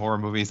slow new horror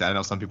movies that I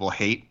know some people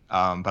hate.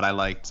 But I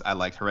liked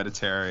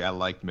Hereditary. I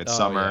liked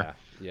Midsummer.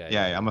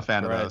 Yeah, I'm a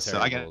fan of those. So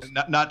Hereditary again,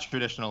 rules. not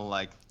traditional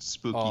like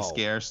spooky Oh.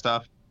 scare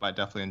stuff, but I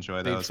definitely enjoy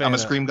Big those. fan I'm a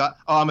of- Scream guy.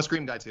 Oh, I'm a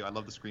Scream guy too. I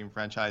love the Scream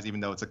franchise,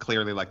 even though it's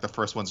clearly like the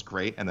first one's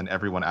great, and then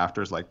everyone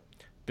after is like.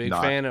 Big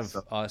not. fan of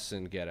So- Us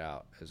and Get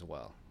Out as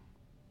well.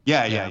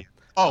 Yeah.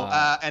 Oh,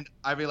 Uh, and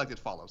I really liked It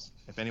Follows.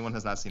 If anyone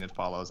has not seen It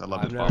Follows, I love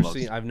I've It never Follows.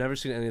 seen. I've never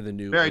seen any of the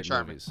new Very It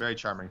charming. movies. Very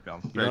charming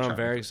film. You know Very what I'm charming.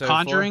 very excited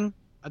Conjuring?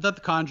 I thought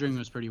The Conjuring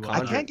was pretty well I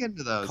done. can't get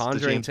into those. for? The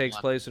Conjuring James takes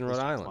Wan- place in the Rhode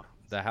James Island. Wan.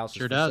 The house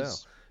Sure is for does.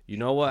 sale. You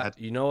know what? Had-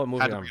 You know what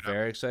movie had to I'm bring it up.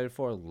 very excited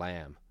for?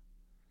 Lamb.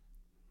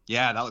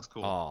 Yeah, that looks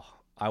cool. Oh,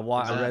 I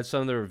that? read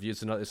some of the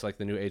reviews. It's like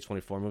the new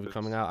A24 movie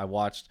coming out.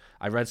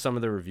 I read some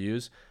of the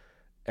reviews,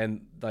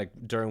 and like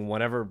during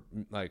whatever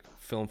like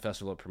film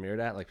festival it premiered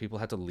at, like people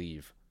had to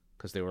leave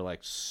because they were like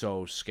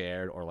so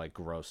scared or like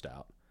grossed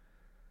out.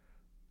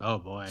 Oh,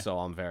 boy. So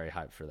I'm very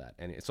hyped for that,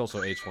 and it's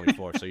also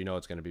A24, so you know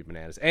it's going to be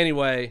bananas.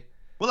 Anyway,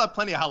 We'll have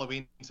plenty of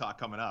Halloween talk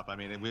coming up. I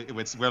mean, we're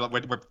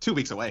 2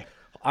 weeks away.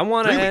 I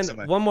want to 3 weeks end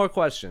away. one more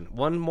question.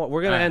 One more.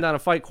 We're going to All right. end on a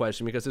fight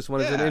question because this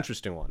one is an Yeah.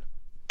 interesting one.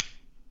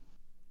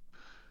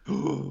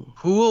 Who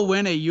will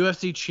win a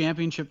UFC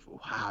championship?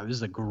 Wow, this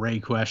is a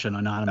great question.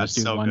 Anonymous, That's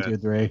dude. so 1, good. 2,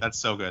 3. That's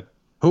so good.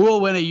 Who will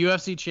win a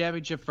UFC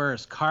championship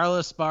first? Carla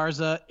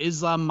Esparza,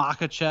 Islam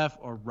Makhachev,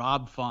 or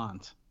Rob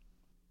Font?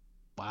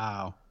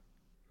 Wow.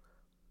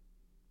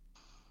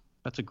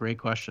 That's a great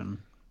question.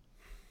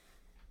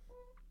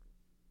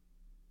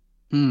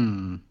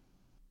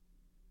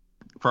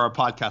 For our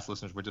podcast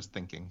listeners, we're just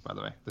thinking. By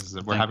the way,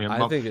 we're having a I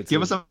moment. think it's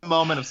Give us a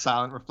moment of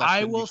silent reflection.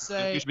 I will You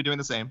say- should be doing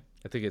the same.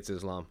 I think it's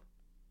Islam.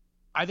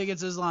 I think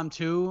it's Islam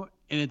too,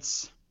 and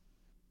it's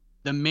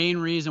the main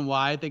reason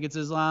why I think it's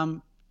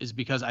Islam is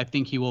because I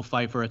think he will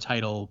fight for a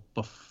title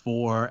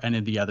before any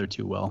of the other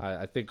two will.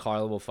 I think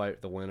Carla will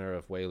fight the winner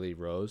of Whaley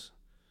Rose,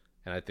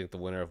 and I think the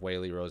winner of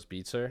Whaley Rose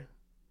beats her.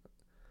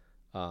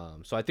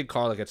 So I think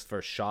Carla gets the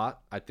first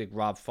shot. I think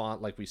Rob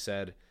Font, like we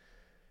said,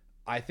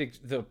 I think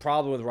the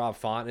problem with Rob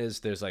Font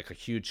is there's like a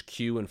huge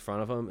queue in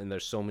front of him, and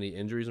there's so many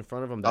injuries in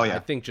front of him that Oh, yeah. I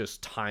think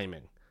just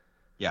timing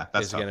Yeah,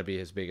 that's is tough. going to be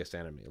his biggest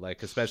enemy.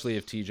 Like, especially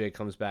if TJ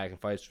comes back and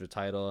fights for the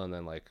title, and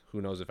then, like,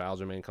 who knows if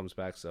Aljamain comes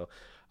back. So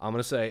I'm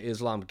going to say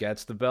Islam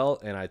gets the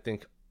belt, and I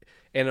think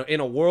in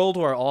a world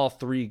where all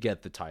three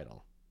get the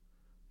title,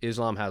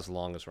 Islam has the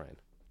longest reign.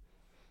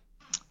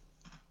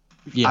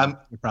 Yeah,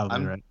 you're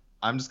probably right.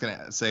 I'm just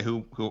gonna say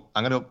who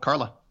I'm gonna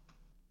Carla.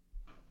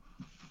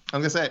 I'm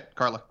gonna say it,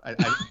 Carla.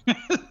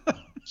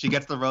 She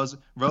gets the Rose.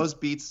 Rose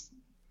beats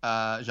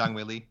Zhang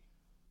Weili.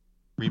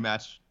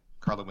 Rematch.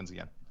 Carla wins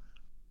again.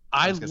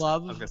 I was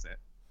gonna say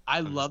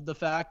it. love the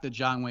fact that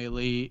Zhang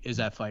Weili is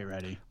at fight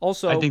ready.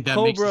 Also, I think that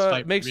makes this Cobra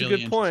fight makes really a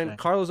good point. interesting.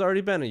 Carla's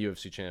already been a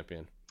UFC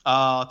champion.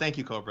 Oh, thank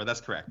you, Cobra.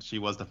 That's correct. She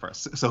was the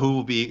first. So who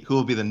will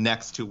be the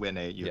next to win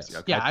a UFC? Yes.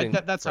 Okay. Yeah, I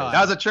think that's how That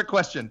was a trick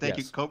question. Thank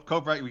Yes. you,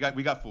 Cobra. We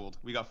got fooled.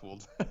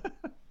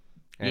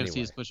 Anyway.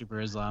 UFC is pushing for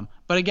Islam.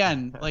 But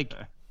again, like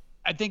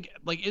I think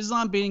like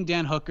Islam beating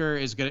Dan Hooker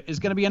is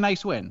gonna be a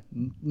nice win.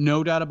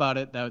 No doubt about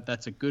it.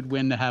 That's a good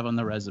win to have on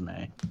the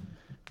resume.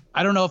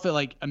 I don't know if it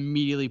like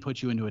immediately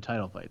puts you into a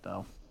title fight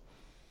though.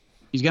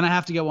 He's gonna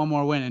have to get one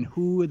more win, and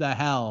who the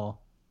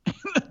hell in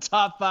the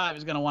top 5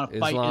 is gonna want to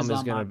fight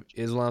Islam?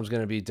 Islam's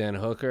gonna beat Dan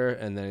Hooker,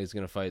 and then he's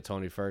gonna fight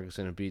Tony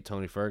Ferguson and beat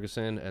Tony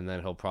Ferguson, and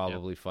then he'll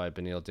probably fight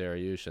Beneil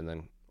Dariush, and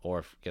then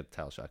or get the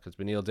title shot because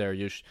Beneil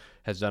Dariush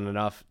has done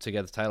enough to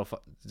get the title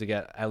to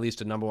get at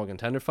least a number 1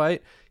 contender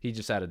fight. He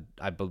just had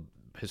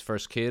his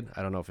first kid.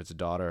 I don't know if it's a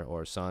daughter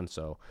or a son,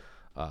 so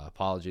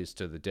apologies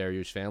to the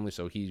Dariush family.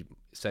 So he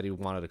said he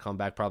wanted to come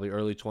back probably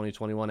early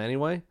 2021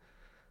 anyway.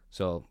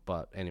 So,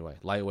 but anyway,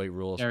 lightweight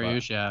rules.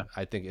 Dariush, but yeah.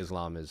 I think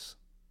Islam is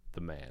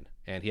the man.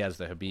 and he has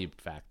the Habib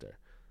factor.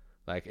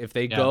 Like if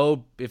they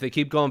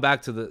keep going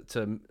back to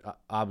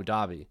Abu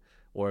Dhabi,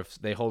 or if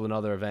they hold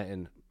another event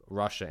in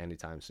Russia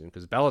anytime soon,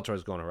 because Bellator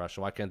is going to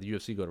Russia, why can't the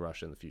UFC go to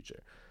Russia in the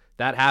future?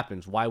 That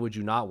happens. Why would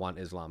you not want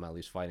Islam at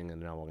least fighting in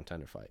the number one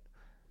contender fight?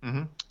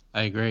 Mm-hmm.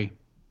 I agree.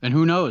 And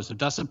who knows if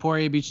Dustin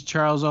Poirier beats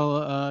Charles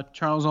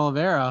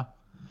Oliveira?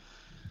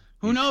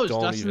 Who knows?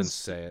 Don't even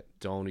say it.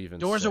 Don't even.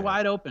 Doors are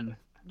wide open.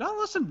 No,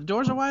 listen.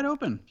 Doors are wide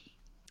open.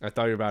 I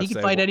thought you were about to say. He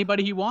can fight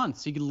anybody he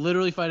wants. He can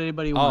literally fight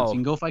anybody he wants. He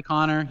can go fight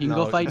Conor. He can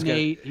go fight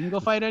Nate. He can go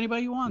fight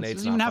anybody he wants. He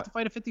doesn't even have to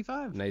fight at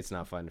 55. Nate's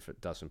not fighting for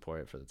Dustin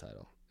Poirier for the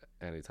title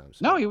anytime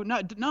soon.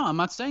 No, I'm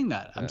not saying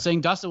that. I'm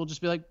saying Dustin will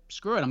just be like,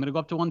 screw it. I'm going to go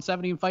up to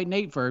 170 and fight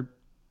Nate for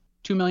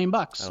 $2 million.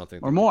 I don't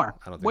think or more.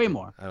 Way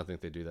more. I don't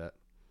think they do that.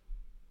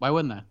 Why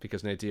wouldn't they?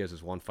 Because Nate Diaz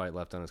has one fight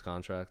left on his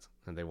contract,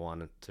 and they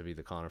want it to be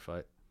the Conor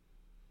fight.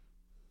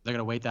 They're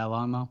gonna wait that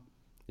long though.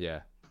 Yeah,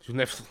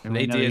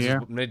 Nate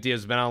Diaz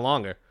has been on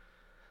longer.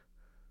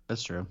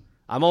 That's true.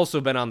 I'm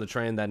also been on the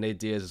train that Nate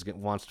Diaz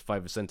wants to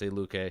fight Vicente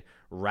Luque,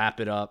 wrap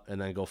it up,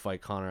 and then go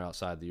fight Conor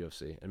outside the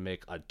UFC and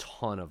make a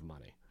ton of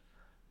money.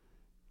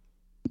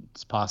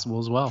 It's possible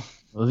as well.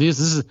 This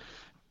is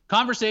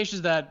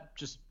conversations that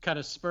just kind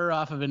of spur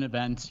off of an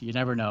event. You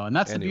never know. And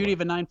that's the beauty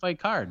of a 9-fight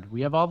card.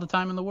 We have all the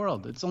time in the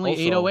world. It's only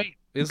 808.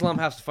 Islam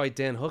has to fight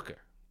Dan Hooker.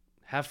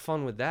 Have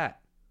fun with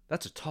that.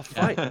 That's a tough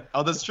fight.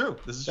 Oh, that's true.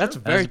 That's a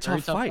very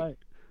tough fight.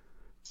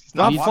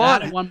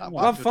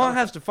 Rob Font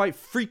has to fight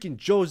freaking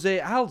Jose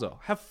Aldo.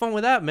 Have fun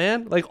with that,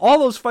 man. Like all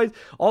those fights,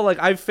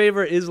 I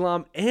favor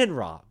Islam and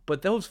Rob,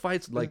 but those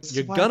fights,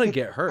 you're gonna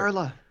get hurt.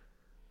 Carla.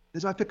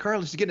 This is why I picked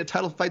Carla. She's getting a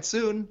title fight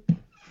soon.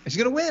 She's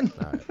gonna win.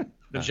 All right.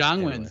 If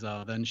Zhang wins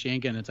though, then she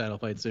ain't getting a title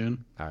fight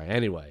soon. All right.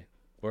 Anyway,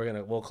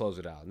 we'll close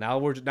it out.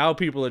 Now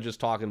people are just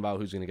talking about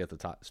who's gonna get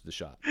the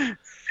shot.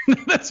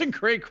 That's a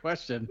great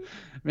question.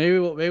 Maybe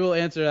we'll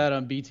answer that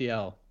on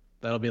BTL.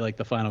 That'll be like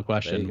the final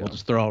question. We'll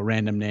just throw out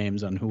random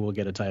names on who will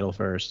get a title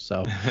first. So,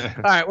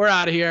 all right, we're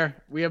out of here.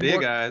 We have more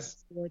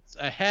guys. Sports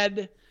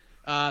ahead.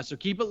 So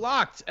keep it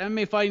locked.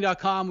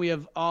 MMAfighting.com. We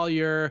have all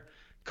your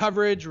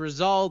coverage,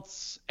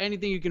 results,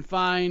 anything you can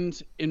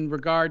find in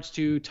regards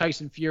to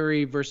Tyson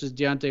Fury versus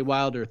Deontay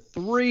Wilder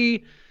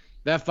 3.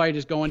 That fight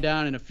is going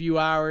down in a few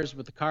hours,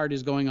 but the card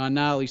is going on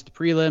now, at least the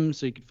prelim,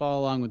 so you can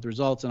follow along with the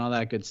results and all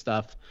that good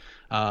stuff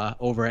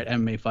over at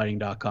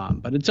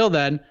MMAfighting.com. But until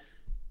then,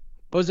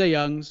 Jose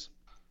Youngs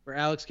for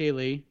Alex K.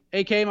 Lee.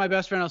 AK, my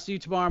best friend, I'll see you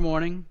tomorrow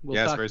morning.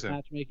 We'll talk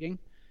matchmaking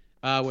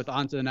with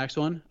on to the next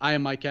one. I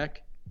am Mike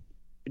Heck.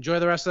 Enjoy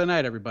the rest of the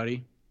night,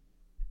 everybody.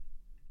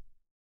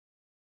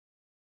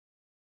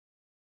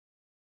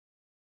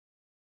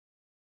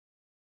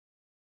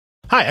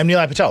 Hi, I'm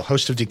Nilay Patel,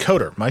 host of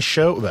Decoder, my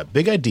show about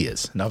big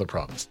ideas and other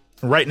problems.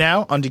 Right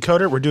now on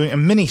Decoder, we're doing a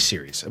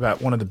mini-series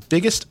about one of the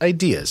biggest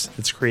ideas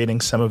that's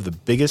creating some of the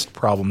biggest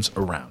problems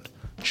around,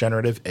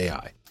 generative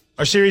AI.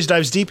 Our series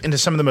dives deep into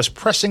some of the most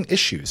pressing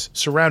issues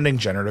surrounding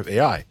generative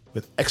AI,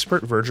 with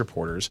expert Verge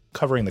reporters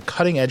covering the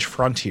cutting-edge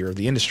frontier of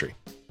the industry.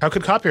 How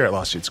could copyright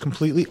lawsuits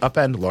completely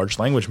upend large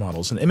language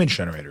models and image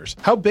generators?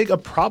 How big a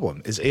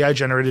problem is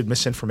AI-generated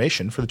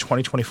misinformation for the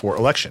 2024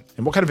 election?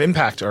 And what kind of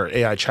impact are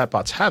AI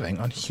chatbots having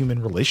on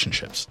human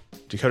relationships?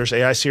 Decoder's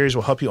AI series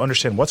will help you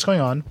understand what's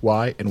going on,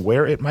 why, and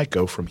where it might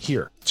go from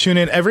here. Tune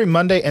in every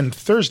Monday and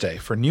Thursday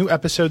for new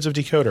episodes of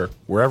Decoder,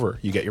 wherever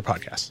you get your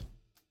podcasts.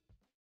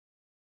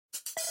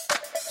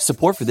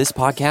 Support for this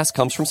podcast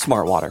comes from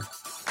Smartwater.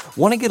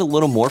 Want to get a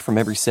little more from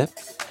every sip?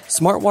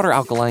 Smartwater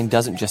Alkaline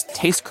doesn't just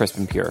taste crisp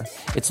and pure.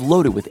 It's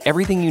loaded with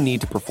everything you need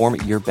to perform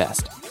at your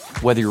best,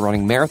 whether you're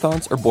running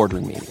marathons or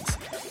boardroom meetings.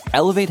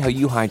 Elevate how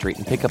you hydrate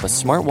and pick up a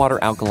Smartwater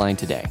Alkaline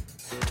today.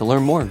 To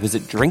learn more,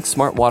 visit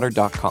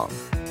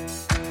drinksmartwater.com.